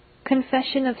 3,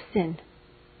 confession of sin.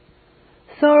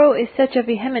 Sorrow is such a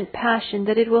vehement passion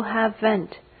that it will have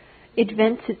vent. It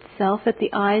vents itself at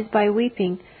the eyes by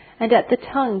weeping, and at the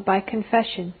tongue by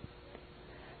confession.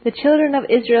 The children of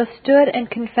Israel stood and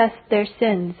confessed their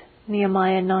sins.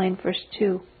 Nehemiah 9, verse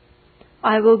 2.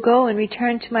 I will go and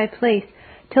return to my place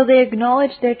till they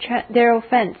acknowledge their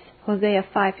offense. Hosea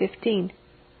 5:15.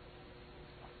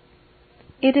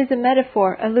 It is a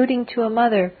metaphor alluding to a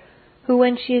mother who,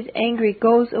 when she is angry,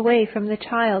 goes away from the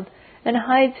child and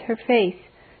hides her face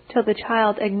till the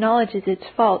child acknowledges its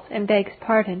fault and begs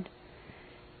pardon.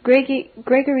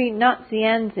 Gregory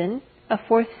Nazianzen, a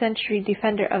 4th century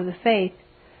defender of the faith,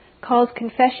 calls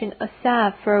confession a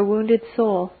salve for a wounded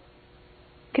soul.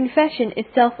 Confession is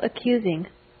self-accusing.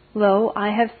 Lo, I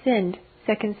have sinned,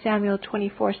 2 Samuel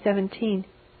 24:17.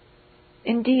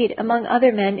 Indeed, among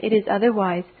other men it is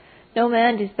otherwise. No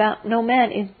man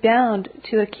is bound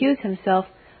to accuse himself,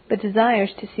 but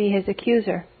desires to see his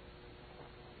accuser.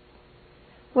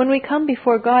 When we come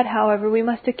before God, however, we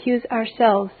must accuse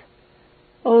ourselves.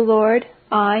 O Lord,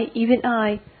 I, even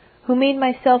I, who made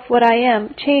myself what I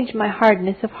am, change my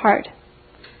hardness of heart.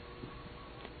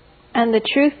 And the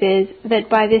truth is that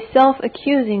by this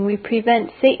self-accusing we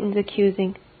prevent Satan's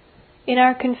accusing. In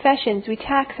our confessions we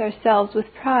tax ourselves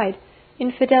with pride,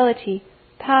 infidelity,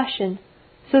 passion,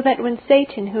 so that when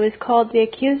Satan, who is called the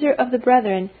accuser of the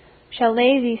brethren, shall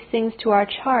lay these things to our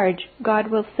charge, God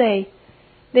will say,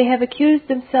 They have accused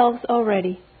themselves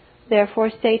already. Therefore,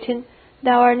 Satan,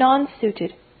 thou art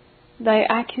non-suited. Thy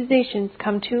accusations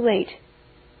come too late.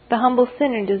 The humble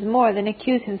sinner does more than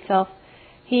accuse himself.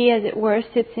 He, as it were,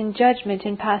 sits in judgment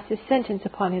and passes sentence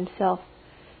upon himself.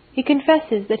 He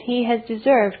confesses that he has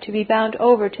deserved to be bound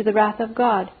over to the wrath of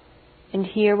God. And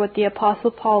hear what the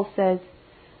Apostle Paul says,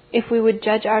 If we would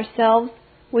judge ourselves,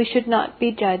 we should not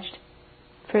be judged.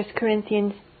 1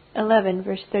 Corinthians 11,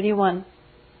 verse 31.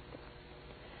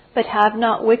 But have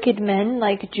not wicked men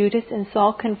like Judas and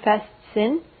Saul confessed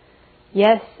sin?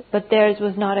 Yes, but theirs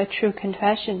was not a true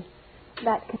confession.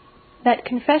 That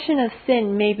confession of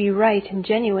sin may be right and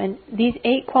genuine, these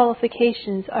 8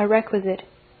 qualifications are requisite.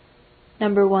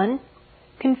 Number 1,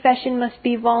 confession must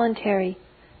be voluntary.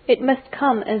 It must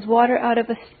come as water out of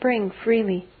a spring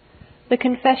freely. The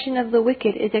confession of the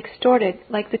wicked is extorted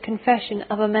like the confession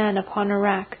of a man upon a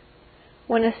rack.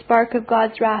 When a spark of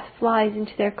God's wrath flies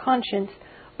into their conscience,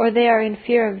 or they are in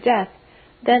fear of death,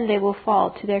 then they will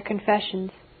fall to their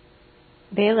confessions.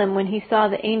 Balaam, when he saw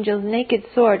the angel's naked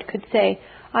sword, could say,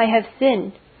 I have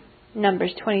sinned.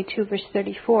 Numbers 22, verse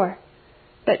 34.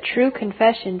 But true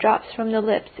confession drops from the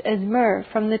lips as myrrh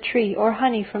from the tree or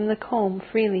honey from the comb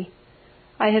freely.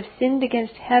 I have sinned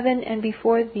against heaven and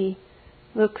before thee.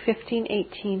 Luke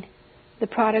 15:18. The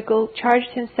prodigal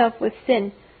charged himself with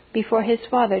sin before his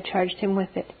father charged him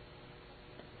with it.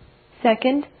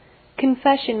 Second,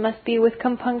 confession must be with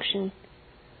compunction.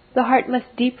 The heart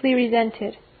must deeply resent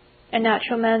it. A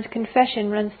natural man's confession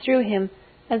runs through him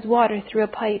as water through a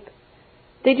pipe.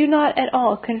 They do not at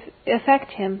all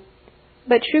affect him,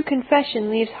 but true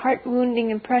confession leaves heart-wounding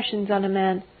impressions on a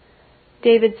man.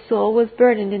 David's soul was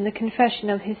burdened in the confession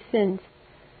of his sins.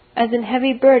 As in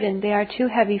heavy burden, they are too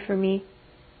heavy for me.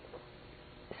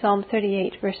 Psalm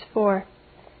 38, verse 4.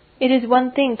 It is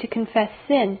one thing to confess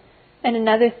sin, and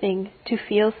another thing to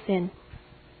feel sin.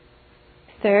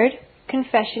 Third,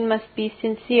 confession must be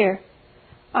sincere.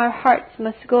 Our hearts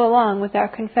must go along with our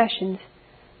confessions.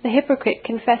 The hypocrite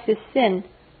confesses sin,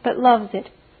 but loves it,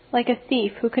 like a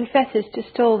thief who confesses to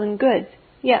stolen goods,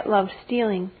 yet loves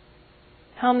stealing.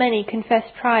 How many confess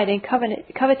pride and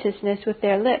covetousness with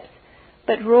their lips,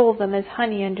 but roll them as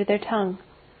honey under their tongue.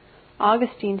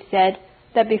 Augustine said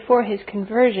that before his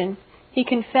conversion, he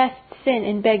confessed sin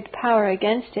and begged power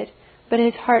against it, but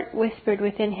his heart whispered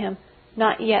within him,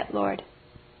 "Not yet, Lord."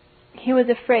 He was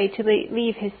afraid to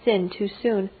leave his sin too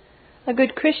soon. A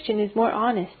good Christian is more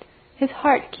honest. His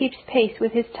heart keeps pace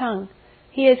with his tongue.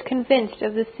 He is convinced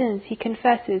of the sins he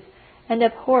confesses, and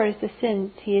abhors the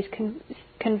sins he is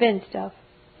convinced of.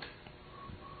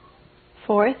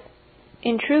 Fourth,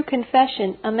 in true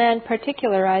confession, a man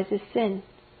particularizes sin.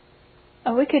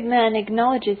 A wicked man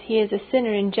acknowledges he is a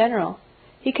sinner in general.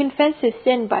 He confesses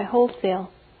sin by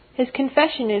wholesale. His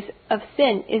confession of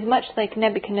sin is much like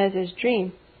Nebuchadnezzar's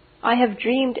dream. "I have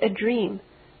dreamed a dream,"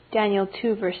 Daniel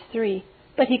 2, verse 3,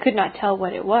 but he could not tell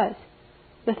what it was.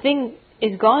 "The thing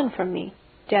is gone from me,"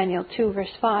 Daniel 2,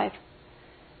 verse 5.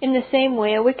 In the same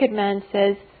way, a wicked man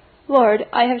says, "Lord,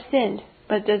 I have sinned,"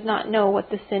 but does not know what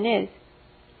the sin is.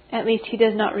 At least he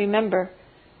does not remember,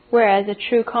 whereas a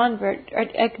true convert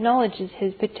acknowledges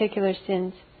his particular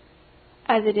sins.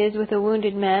 As it is with a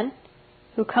wounded man,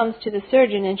 who comes to the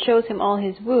surgeon and shows him all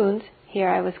his wounds, "Here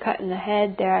I was cut in the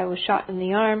head, there I was shot in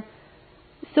the arm,"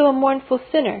 so a mournful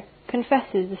sinner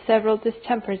confesses the several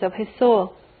distempers of his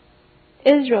soul.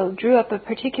 Israel drew up a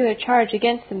particular charge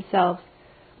against themselves.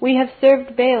 "We have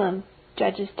served Balaam,"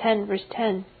 Judges 10, verse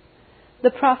 10.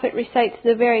 The prophet recites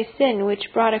the very sin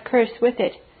which brought a curse with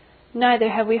it. "Neither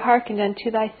have we hearkened unto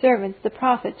thy servants the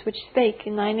prophets which spake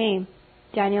in thy name,"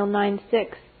 Daniel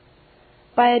 9:6.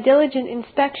 By a diligent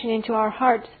inspection into our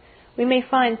hearts, we may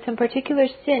find some particular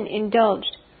sin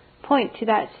indulged. Point to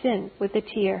that sin with a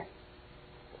tear.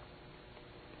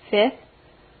 Fifth,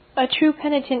 a true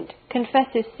penitent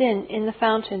confesses sin in the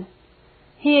fountain.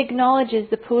 He acknowledges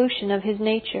the pollution of his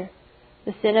nature.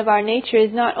 The sin of our nature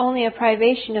is not only a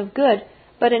privation of good,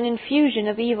 but an infusion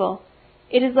of evil.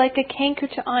 It is like a canker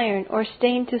to iron or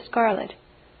stain to scarlet.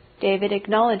 David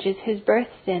acknowledges his birth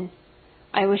sin.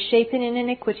 "I was shapen in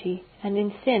iniquity, and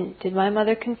in sin did my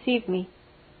mother conceive me."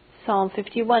 Psalm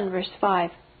 51, verse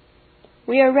 5.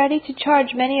 We are ready to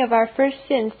charge many of our first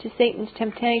sins to Satan's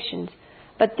temptations,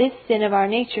 but this sin of our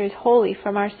nature is wholly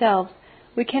from ourselves.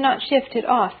 We cannot shift it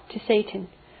off to Satan.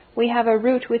 We have a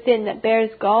root within that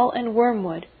bears gall and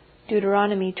wormwood.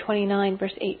 Deuteronomy 29,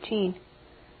 verse 18.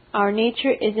 Our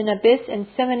nature is an abyss and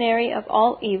seminary of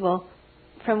all evil,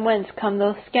 from whence come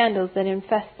those scandals that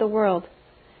infest the world.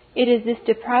 It is this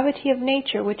depravity of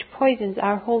nature which poisons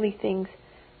our holy things.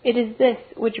 It is this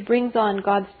which brings on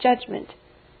God's judgment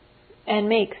and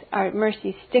makes our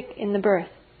mercy stick in the birth.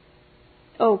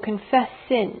 Oh, confess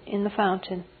sin in the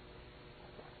fountain.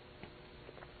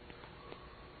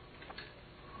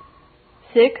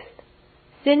 Sixth,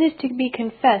 sin is to be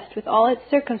confessed with all its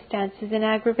circumstances and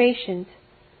aggravations.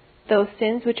 Those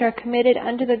sins which are committed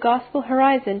under the gospel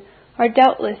horizon are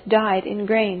doubtless dyed in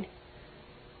grain.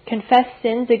 Confess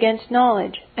sins against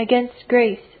knowledge, against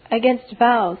grace, against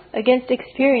vows, against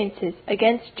experiences,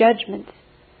 against judgments.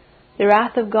 The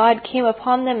wrath of God came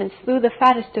upon them and slew the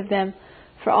fattest of them.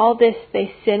 For all this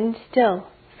they sinned still.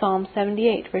 Psalm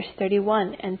 78, verse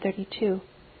 31 and 32.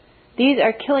 These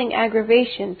are killing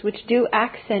aggravations which do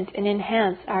accent and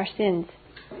enhance our sins.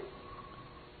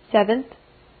 Seventh,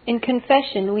 in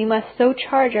confession we must so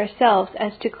charge ourselves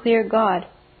as to clear God.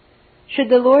 Should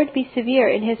the Lord be severe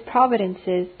in his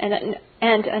providences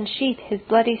and unsheath his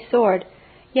bloody sword,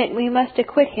 yet we must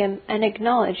acquit him and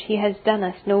acknowledge he has done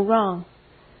us no wrong.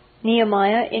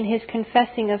 Nehemiah, in his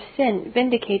confessing of sin,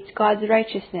 vindicates God's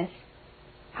righteousness.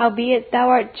 Howbeit thou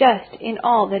art just in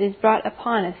all that is brought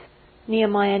upon us.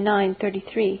 Nehemiah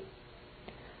 9:33.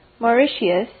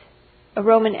 Mauritius, a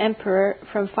Roman emperor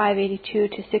from 582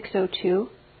 to 602,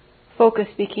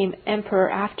 Phocas became emperor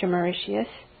after Mauritius.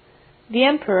 The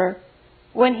emperor,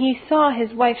 when he saw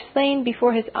his wife slain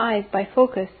before his eyes by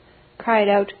Phocas, cried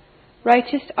out,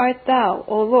 "Righteous art thou,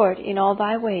 O Lord, in all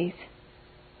thy ways."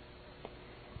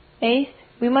 Eighth,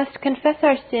 We must confess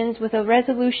our sins with a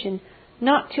resolution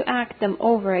not to act them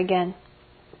over again.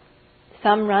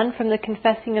 Some run from the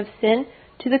confessing of sin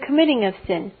to the committing of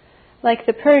sin, like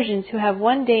the Persians who have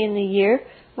one day in the year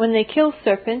when they kill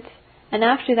serpents, and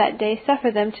after that day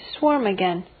suffer them to swarm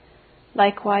again.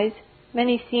 Likewise,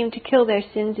 many seem to kill their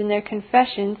sins in their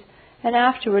confessions, and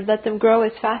afterward let them grow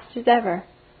as fast as ever.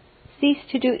 Cease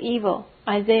to do evil,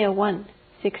 Isaiah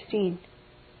 1:16.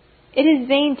 It is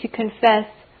vain to confess,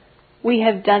 "We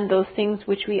have done those things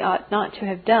which we ought not to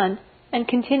have done," and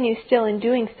continue still in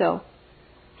doing so.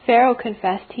 Pharaoh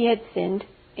confessed he had sinned,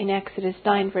 in Exodus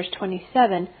 9 verse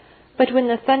 27, but when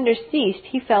the thunder ceased,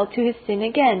 he fell to his sin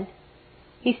again.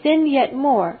 He sinned yet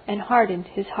more and hardened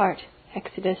his heart,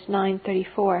 Exodus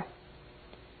 9:34.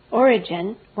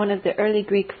 Origen, one of the early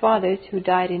Greek fathers who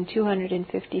died in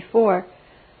 254,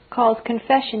 calls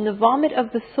confession the vomit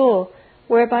of the soul,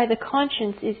 whereby the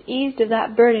conscience is eased of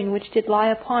that burden which did lie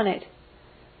upon it.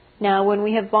 Now, when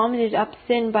we have vomited up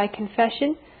sin by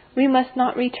confession, we must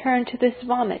not return to this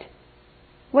vomit.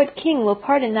 What king will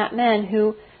pardon that man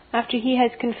who, after he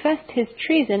has confessed his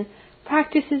treason,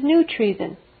 practices new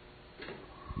treason?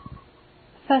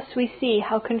 Thus we see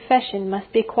how confession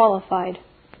must be qualified.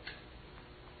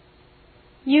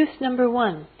 Use number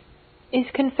 1. Is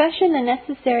confession a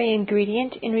necessary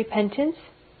ingredient in repentance?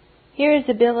 Here is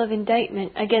a bill of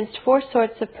indictment against 4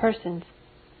 sorts of persons.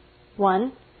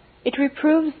 1. It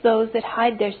reproves those that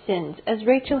hide their sins, as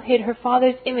Rachel hid her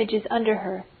father's images under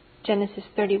her, Genesis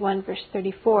 31 verse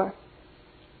 34.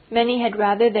 Many had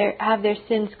rather have their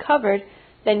sins covered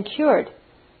than cured.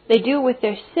 They do with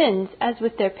their sins as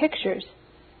with their pictures.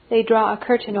 They draw a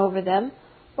curtain over them,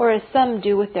 or as some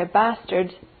do with their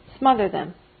bastards, smother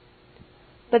them.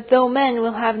 But though men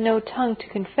will have no tongue to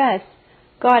confess,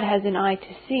 God has an eye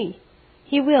to see.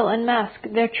 He will unmask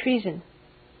their treason.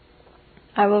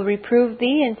 I will reprove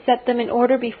thee and set them in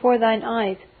order before thine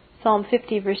eyes, Psalm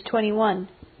 50 verse 21.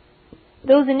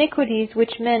 Those iniquities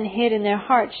which men hid in their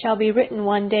hearts shall be written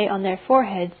one day on their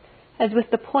foreheads, as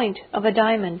with the point of a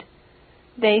diamond.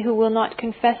 They who will not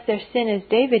confess their sin as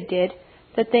David did,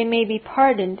 that they may be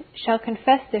pardoned, shall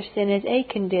confess their sin as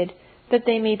Achan did, that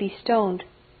they may be stoned.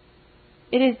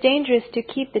 It is dangerous to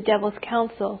keep the devil's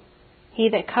counsel. He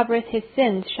that covereth his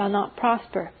sins shall not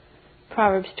prosper.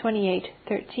 Proverbs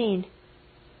 28:13.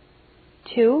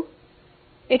 2.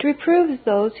 It reproves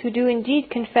those who do indeed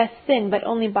confess sin, but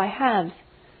only by halves.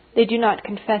 They do not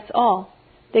confess all.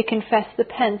 They confess the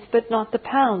pence, but not the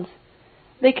pounds.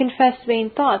 They confess vain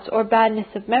thoughts or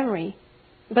badness of memory,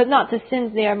 but not the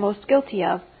sins they are most guilty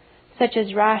of, such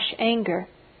as rash anger,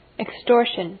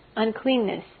 extortion,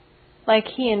 uncleanness, like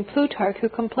he in Plutarch who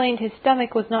complained his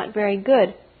stomach was not very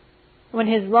good, when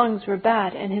his lungs were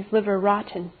bad and his liver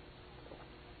rotten.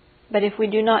 But if we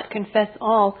do not confess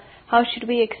all, how should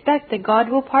we expect that God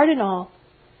will pardon all?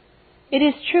 It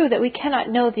is true that we cannot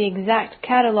know the exact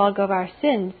catalogue of our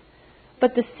sins,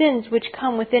 but the sins which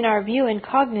come within our view and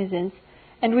cognizance,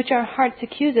 and which our hearts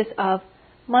accuse us of,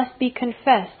 must be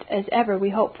confessed as ever we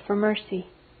hope for mercy.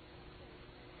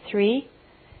 3.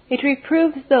 It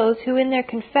reproves those who in their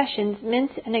confessions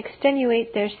mince and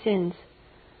extenuate their sins.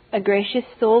 A gracious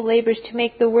soul labors to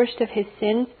make the worst of his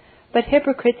sins, but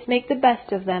hypocrites make the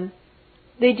best of them.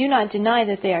 They do not deny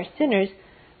that they are sinners,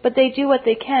 but they do what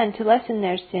they can to lessen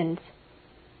their sins.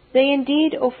 They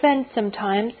indeed offend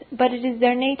sometimes, but it is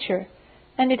their nature,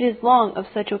 and it is long of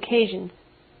such occasions.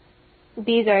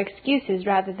 These are excuses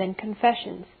rather than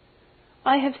confessions.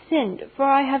 I have sinned, for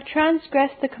I have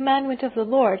transgressed the commandment of the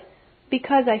Lord,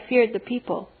 because I feared the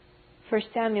people. 1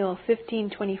 Samuel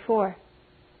 15:24.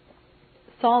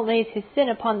 Saul lays his sin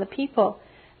upon the people.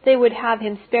 They would have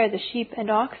him spare the sheep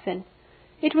and oxen.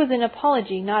 It was an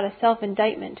apology, not a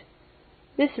self-indictment.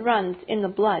 This runs in the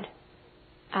blood.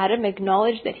 Adam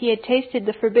acknowledged that he had tasted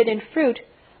the forbidden fruit,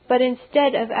 but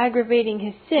instead of aggravating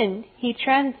his sin, he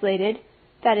translated,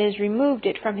 that is, removed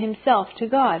it from himself to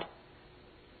God.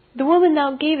 The woman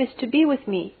thou gavest to be with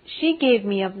me, she gave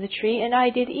me of the tree, and I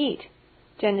did eat.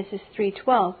 Genesis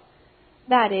 3:12.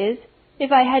 That is,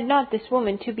 if I had not this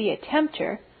woman to be a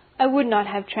tempter, I would not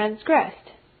have transgressed.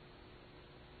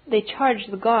 They charge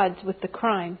the gods with the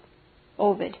crime.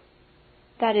 Ovid.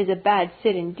 That is a bad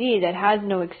sin indeed that has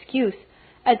no excuse,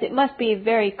 as it must be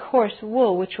very coarse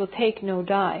wool which will take no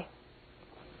dye.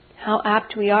 How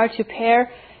apt we are to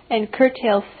pare and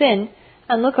curtail sin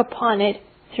and look upon it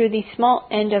through the small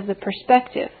end of the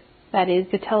perspective, that is,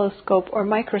 the telescope or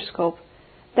microscope,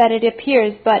 that it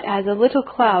appears but as a little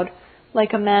cloud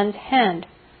like a man's hand.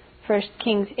 1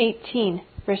 Kings 18,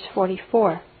 verse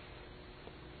 44.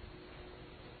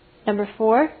 Number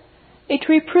 4. It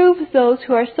reproves those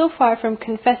who are so far from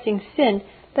confessing sin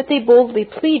that they boldly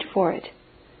plead for it.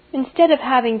 Instead of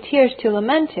having tears to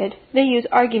lament it, they use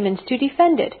arguments to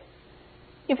defend it.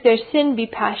 If their sin be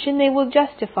passion, they will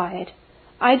justify it.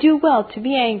 I do well to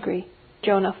be angry.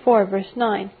 Jonah 4, verse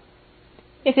 9.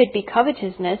 If it be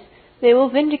covetousness, they will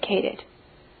vindicate it.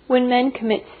 When men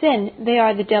commit sin, they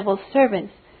are the devil's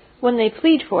servants. When they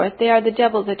plead for it, they are the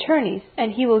devil's attorneys,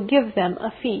 and he will give them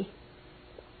a fee.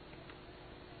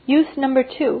 Use number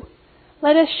 2.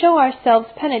 Let us show ourselves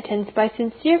penitents by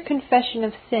sincere confession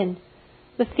of sin.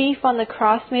 The thief on the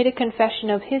cross made a confession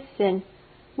of his sin.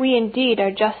 We indeed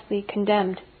are justly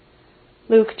condemned.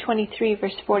 Luke 23,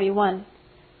 verse 41.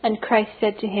 And Christ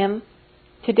said to him,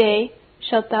 Today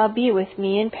shalt thou be with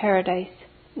me in paradise.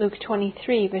 Luke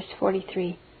 23, verse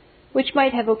 43. Which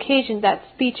might have occasioned that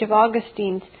speech of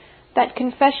Augustine's, that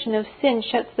confession of sin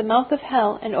shuts the mouth of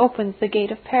hell and opens the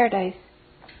gate of paradise.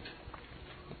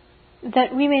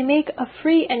 That we may make a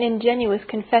free and ingenuous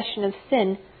confession of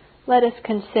sin, let us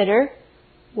consider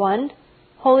 1.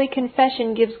 Holy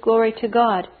confession gives glory to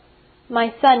God.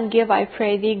 My son, give, I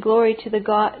pray thee, glory to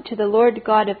the Lord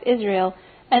God of Israel,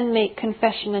 and make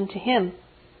confession unto him.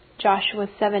 Joshua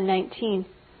 7:19.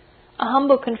 A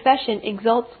humble confession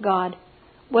exalts God.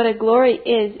 What a glory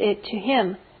is it to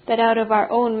him that out of our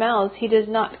own mouths he does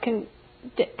not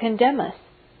condemn us.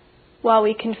 While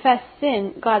we confess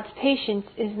sin, God's patience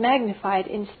is magnified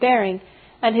in sparing,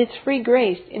 and his free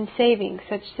grace in saving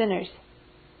such sinners.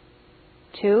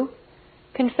 2.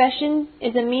 Confession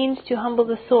is a means to humble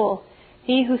the soul.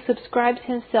 He who subscribes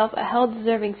himself a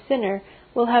hell-deserving sinner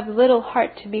will have little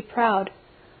heart to be proud.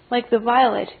 Like the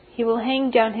violet, he will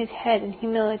hang down his head in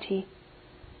humility.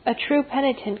 A true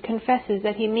penitent confesses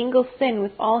that he mingles sin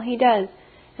with all he does,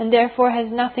 and therefore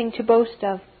has nothing to boast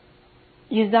of.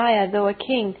 Uzziah, though a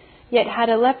king, yet had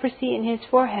a leprosy in his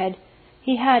forehead.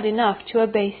 He had enough to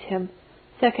abase him.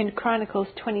 2 Chronicles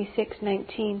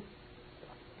 26:19.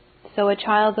 So a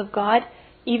child of God,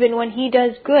 even when he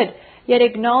does good, yet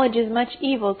acknowledges much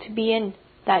evil to be in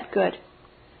that good.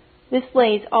 This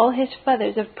lays all his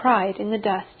feathers of pride in the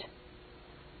dust.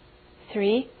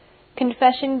 3.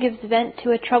 Confession gives vent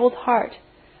to a troubled heart.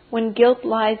 When guilt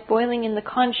lies boiling in the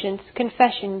conscience,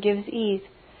 confession gives ease.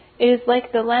 It is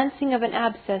like the lancing of an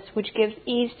abscess, which gives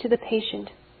ease to the patient.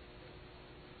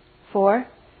 4.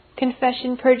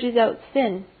 Confession purges out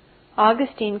sin.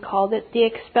 Augustine called it the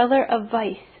expeller of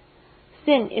vice.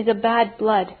 Sin is a bad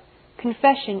blood.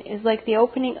 Confession is like the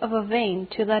opening of a vein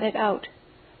to let it out.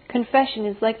 Confession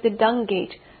is like the dung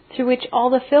gate, through which all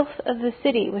the filth of the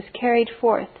city was carried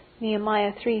forth.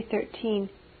 Nehemiah 3:13.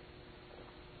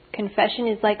 Confession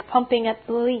is like pumping at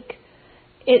the leak.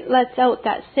 It lets out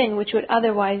that sin which would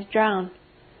otherwise drown.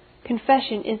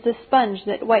 Confession is the sponge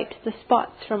that wipes the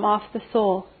spots from off the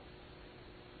soul.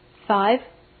 5.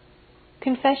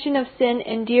 Confession of sin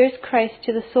endears Christ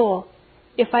to the soul.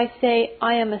 If I say,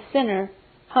 I am a sinner,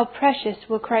 how precious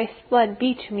will Christ's blood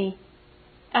be to me?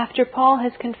 After Paul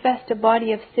has confessed a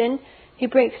body of sin, he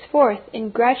breaks forth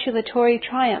in gratulatory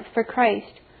triumph for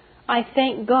Christ. I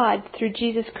thank God through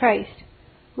Jesus Christ.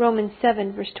 Romans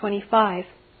 7, verse 25.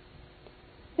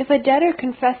 If a debtor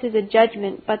confesses a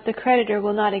judgment, but the creditor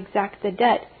will not exact the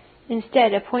debt,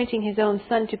 instead appointing his own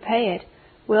son to pay it,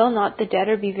 will not the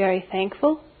debtor be very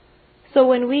thankful? So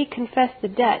when we confess the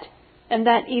debt, and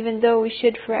that even though we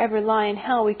should forever lie in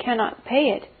hell, we cannot pay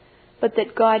it, but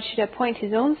that God should appoint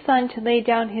his own Son to lay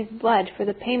down his blood for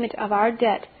the payment of our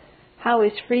debt, how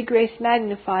is free grace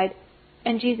magnified,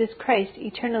 and Jesus Christ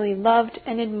eternally loved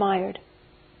and admired.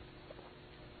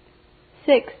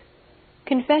 6.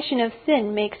 Confession of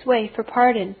sin makes way for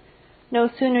pardon. No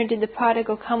sooner did the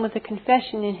prodigal come with a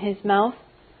confession in his mouth,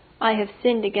 I have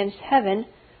sinned against heaven,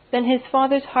 than his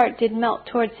father's heart did melt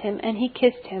towards him, and he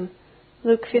kissed him.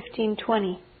 Luke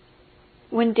 15:20.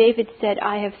 When David said,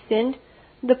 I have sinned,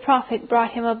 the prophet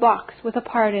brought him a box with a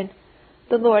pardon.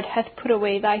 The Lord hath put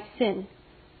away thy sin.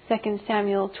 2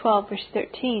 Samuel 12, verse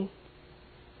 13.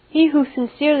 He who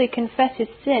sincerely confesses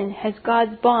sin has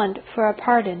God's bond for a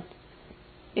pardon.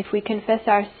 If we confess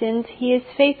our sins, he is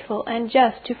faithful and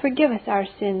just to forgive us our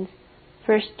sins.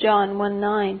 1 John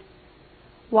 1:9.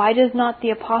 Why does not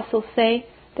the apostle say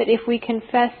that if we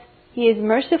confess, he is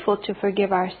merciful to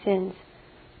forgive our sins?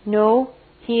 No,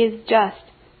 he is just,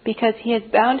 because he has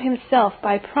bound himself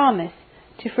by promise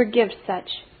to forgive such.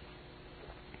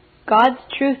 God's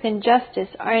truth and justice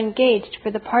are engaged for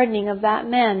the pardoning of that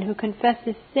man who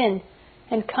confesses sin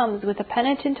and comes with a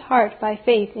penitent heart by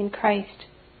faith in Christ.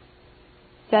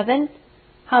 7.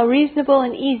 How reasonable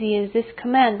and easy is this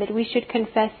command that we should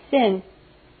confess sin.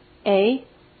 A.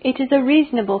 It is a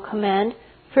reasonable command,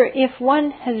 for if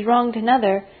one has wronged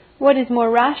another, what is more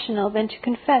rational than to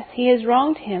confess he has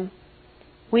wronged him?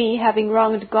 We, having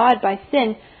wronged God by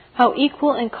sin, how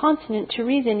equal and consonant to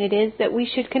reason it is that we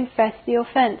should confess the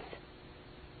offense.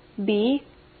 B.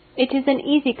 It is an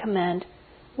easy command.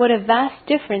 What a vast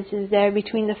difference is there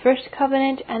between the first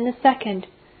covenant and the second.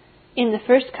 In the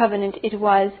first covenant it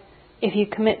was, if you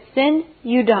commit sin,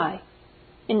 you die.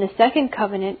 In the second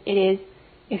covenant it is,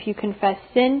 if you confess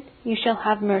sin, you shall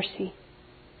have mercy.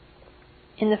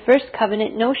 In the first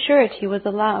covenant no surety was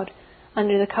allowed.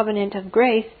 Under the covenant of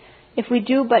grace, if we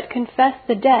do but confess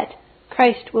the debt,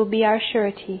 Christ will be our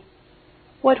surety.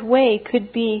 What way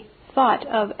could be thought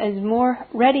of as more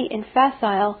ready and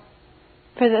facile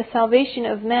for the salvation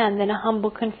of man than a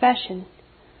humble confession?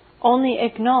 Only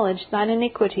acknowledge thine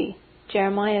iniquity.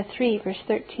 Jeremiah 3, verse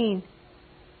 13.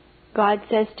 God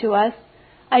says to us,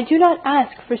 I do not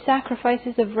ask for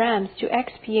sacrifices of rams to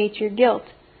expiate your guilt.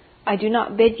 I do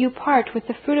not bid you part with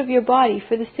the fruit of your body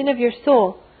for the sin of your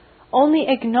soul. Only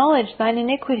acknowledge thine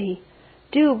iniquity.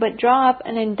 Do but draw up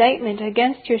an indictment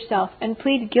against yourself and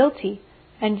plead guilty,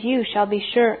 and you shall be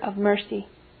sure of mercy.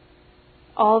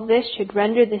 All this should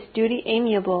render this duty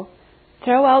amiable.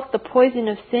 Throw out the poison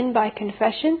of sin by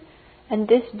confession, and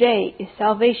this day is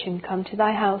salvation come to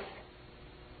thy house.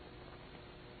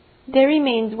 There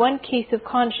remains one case of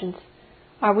conscience.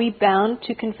 Are we bound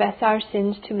to confess our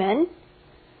sins to men?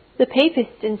 The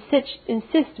papists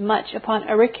insist much upon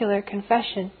auricular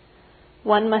confession.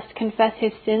 One must confess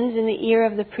his sins in the ear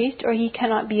of the priest, or he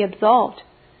cannot be absolved.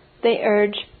 They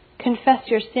urge, confess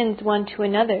your sins one to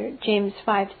another, James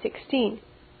 5:16.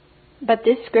 But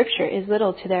this scripture is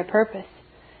little to their purpose.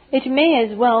 It may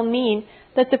as well mean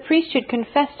that the priest should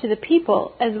confess to the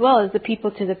people as well as the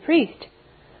people to the priest.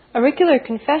 Auricular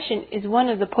confession is one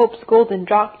of the Pope's golden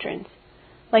doctrines.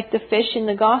 Like the fish in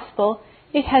the gospel,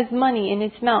 it has money in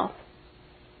its mouth.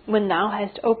 When thou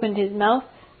hast opened his mouth,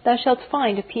 thou shalt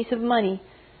find a piece of money.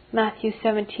 Matthew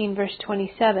 17, verse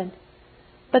 27.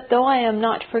 But though I am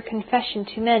not for confession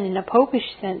to men in a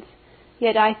popish sense,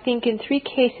 yet I think in 3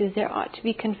 cases there ought to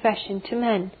be confession to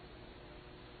men.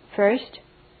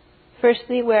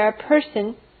 Firstly, where a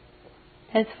person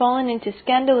has fallen into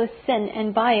scandalous sin,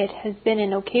 and by it has been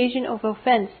an occasion of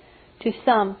offense to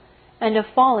some, and of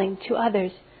falling to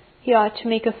others, he ought to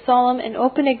make a solemn and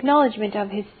open acknowledgement of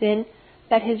his sin,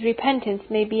 that his repentance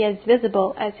may be as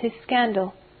visible as his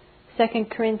scandal. 2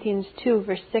 Corinthians 2,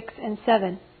 verse 6 and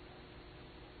 7.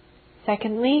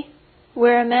 Secondly,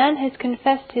 where a man has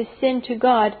confessed his sin to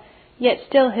God, yet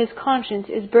still his conscience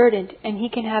is burdened, and he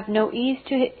can have no ease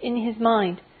in his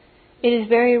mind, it is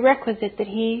very requisite that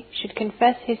he should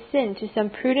confess his sin to some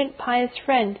prudent, pious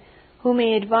friend, who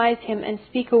may advise him and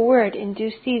speak a word in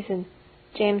due season.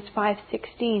 James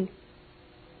 5:16.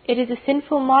 It is a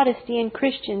sinful modesty in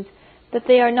Christians that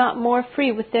they are not more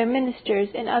free with their ministers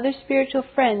and other spiritual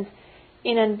friends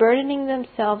in unburdening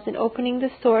themselves and opening the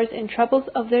sores and troubles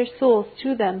of their souls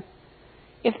to them.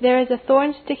 If there is a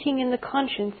thorn sticking in the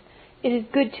conscience, it is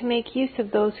good to make use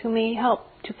of those who may help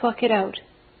to pluck it out.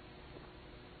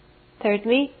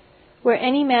 Thirdly, where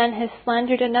any man has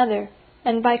slandered another,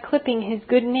 and by clipping his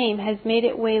good name has made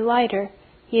it weigh lighter,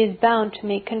 he is bound to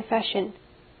make confession.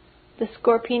 The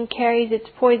scorpion carries its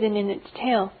poison in its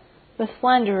tail, the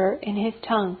slanderer in his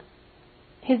tongue.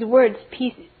 His words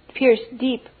pierce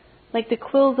deep, like the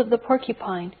quills of the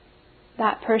porcupine.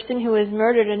 That person who has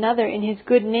murdered another in his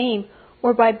good name,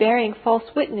 or by bearing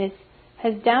false witness,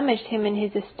 has damaged him in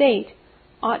his estate,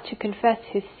 ought to confess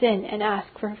his sin and ask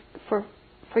for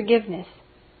forgiveness.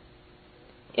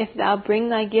 If thou bring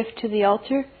thy gift to the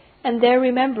altar, and there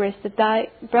rememberest that thy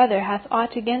brother hath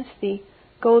aught against thee,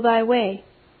 go thy way.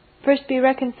 First be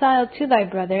reconciled to thy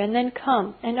brother, and then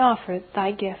come and offer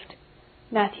thy gift.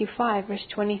 Matthew 5, verse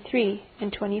 23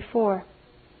 and 24.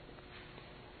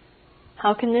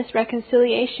 How can this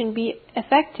reconciliation be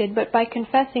effected but by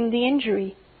confessing the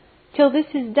injury? Till this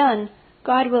is done,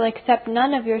 God will accept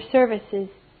none of your services.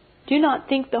 Do not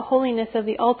think the holiness of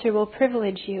the altar will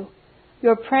privilege you.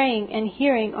 Your praying and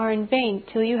hearing are in vain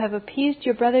till you have appeased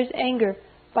your brother's anger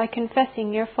by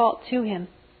confessing your fault to him.